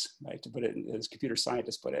guess, right? To put it as computer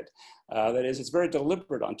scientists put it. That is, it's very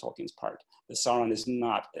deliberate on Tolkien's part. The Sauron is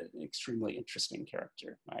not an extremely interesting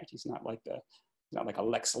character, right? He's not like a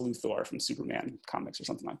Lex Luthor from Superman comics or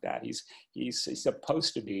something like that. He's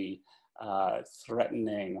supposed to be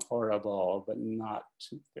threatening, horrible, but not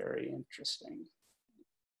very interesting.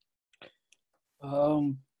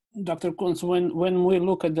 Dr. Koons, when we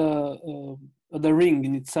look at the ring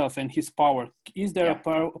in itself and his power, is there a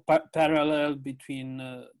parallel between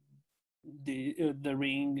the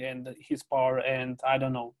ring and his power and, I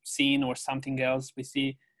don't know, sin or something else we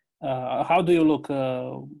see? How do you look?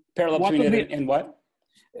 Parallel between it and what?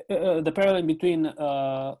 The parallel between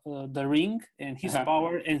the ring and his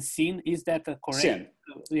power and sin, is that correct? Sin.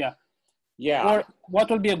 Yeah. Or what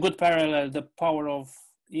would be a good parallel, the power of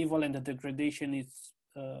evil and the degradation it's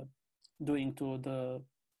doing to the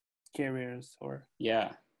carriers? Or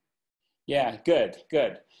good.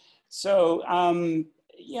 So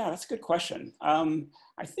that's a good question.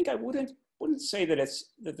 I think I wouldn't say that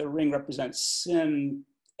the ring represents sin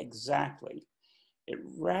exactly. It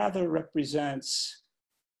rather represents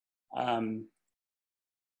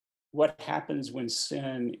what happens when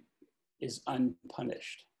sin is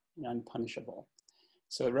unpunished and unpunishable.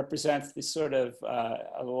 So it represents this sort of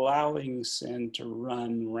allowing sin to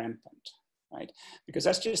run rampant, right? Because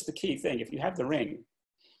that's just the key thing. If you have the ring,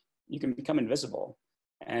 you can become invisible.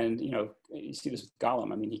 And, you see this with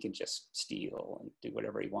Gollum. I mean, he can just steal and do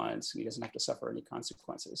whatever he wants, and he doesn't have to suffer any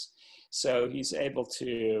consequences. So he's able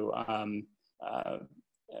to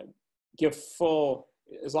give full,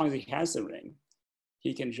 as long as he has the ring,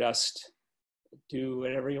 he can just do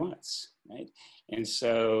whatever he wants, right? And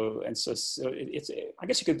so it's, I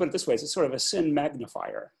guess you could put it this way, it's sort of a sin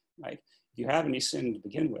magnifier, right? If you have any sin to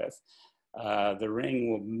begin with, the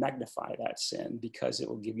ring will magnify that sin because it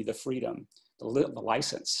will give you the freedom, the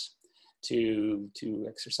license to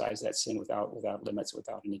exercise that sin without limits,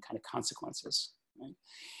 without any kind of consequences, right?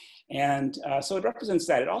 And so it represents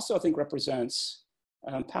that. It also, I think, represents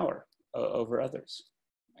power over others,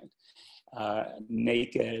 right?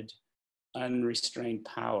 Naked, unrestrained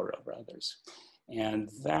power over others. And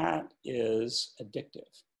that is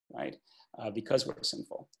addictive, right? Because we're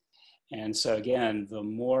sinful. And so again, the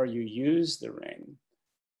more you use the ring,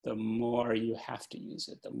 the more you have to use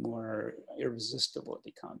it, the more irresistible it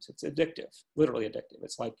becomes. It's addictive, literally addictive.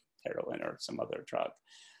 It's like heroin or some other drug.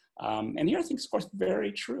 And here I think it's, of course,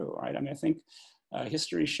 very true, right? I mean, I think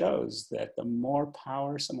history shows that the more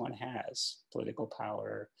power someone has, political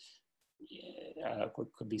power,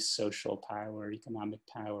 could be social power, economic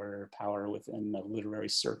power, power within a literary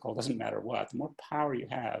circle, doesn't matter what, the more power you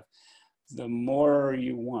have, the more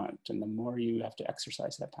you want and the more you have to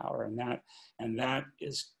exercise that power. And that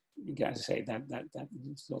is, you guys say, that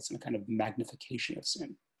results in a kind of magnification of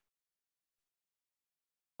sin.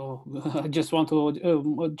 Oh, I just want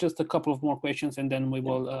to, just a couple of more questions and then we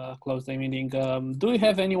will close the meeting. Do you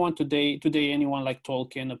have anyone today, anyone like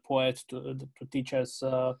Tolkien, a poet, to teach us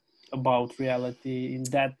about reality in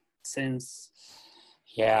that sense?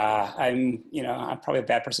 Yeah, I'm probably a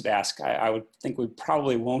bad person to ask. I would think we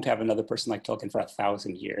probably won't have another person like Tolkien for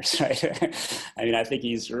 1,000 years, right? I mean, I think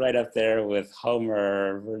he's right up there with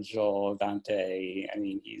Homer, Virgil, Dante. I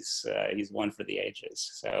mean, he's one for the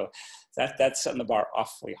ages. So that's setting the bar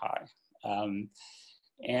awfully high.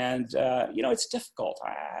 It's difficult,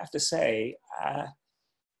 I have to say.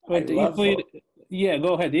 But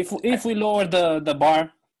go ahead. If we lower the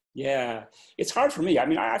bar. Yeah, it's hard for me. I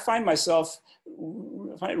mean, I find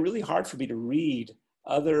it really hard for me to read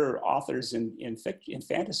other authors in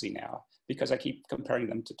fantasy now, because I keep comparing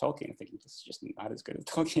them to Tolkien, thinking this is just not as good as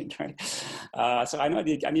Tolkien, right? So I know I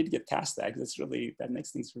need to get past that, because that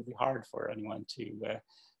makes things really hard for anyone to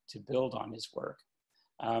build on his work.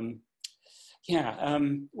 Well,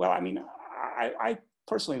 I mean, I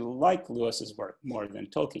personally like Lewis's work more than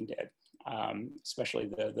Tolkien did, especially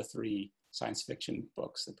the three science fiction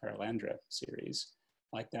books, the Perelandra series,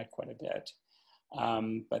 like that quite a bit.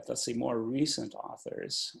 But let's see, more recent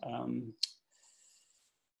authors.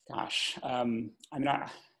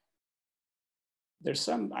 There's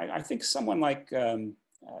some, I think someone like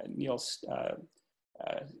Neil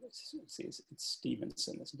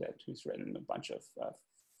Stevenson, isn't it, who's written a bunch of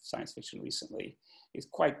science fiction recently, is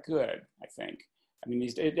quite good, I think. I mean,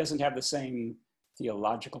 it doesn't have the same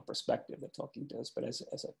theological perspective that Tolkien does, but at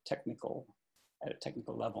a technical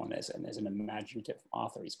level and as an imaginative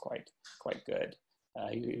author, he's quite good.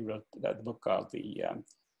 He wrote the book called the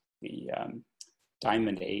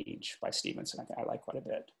Diamond Age by Stevenson. I like quite a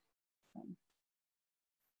bit.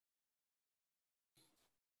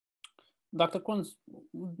 Dr. Koons,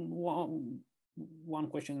 one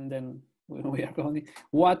question, and then we are going.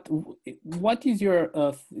 What is your?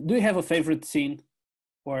 Do you have a favorite scene,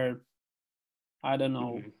 or I don't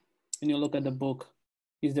know? Mm-hmm. When you look at the book,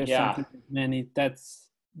 is there something many that's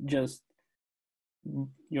just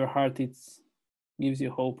your heart? Gives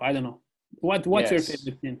you hope. I don't know. What's your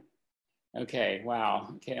favorite scene? Okay.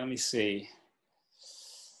 Wow. Okay. Let me see.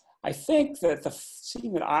 I think that the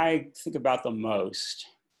scene that I think about the most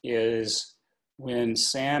is when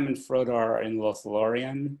Sam and Frodo are in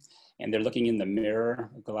Lothlorien and they're looking in the mirror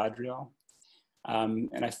of Galadriel. And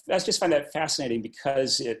I just find that fascinating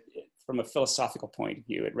because it, from a philosophical point of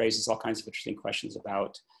view, it raises all kinds of interesting questions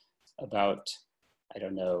about I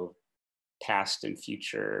don't know, past and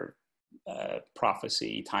future,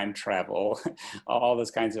 prophecy, time travel, all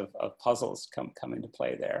those kinds of puzzles come into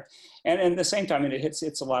play there. And at the same time, it hits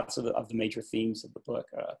a lot of the major themes of the book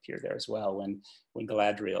appear there as well. When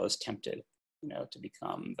Galadriel is tempted, to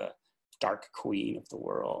become the dark queen of the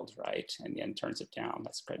world, right? And then turns it down.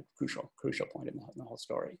 That's a crucial point in the whole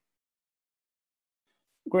story.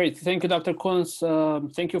 Great, thank you, Dr. Koons.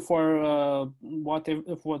 Thank you for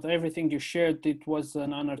everything you shared. It was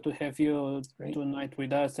an honor to have you tonight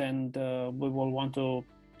with us, and we will want to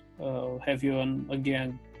have you on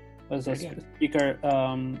again as a speaker.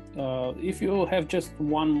 If you have just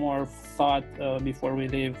one more thought before we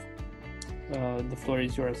leave, the floor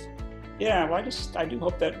is yours. Yeah, well, I do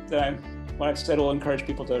hope that what I've said will encourage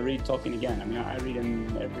people to read Tolkien again. I mean, I read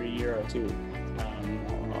him every year or two,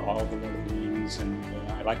 all the Lord of the Rings, and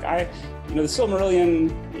the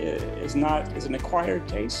Silmarillion is an acquired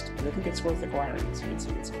taste, but I think it's worth acquiring. It's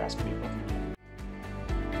a fascinating book.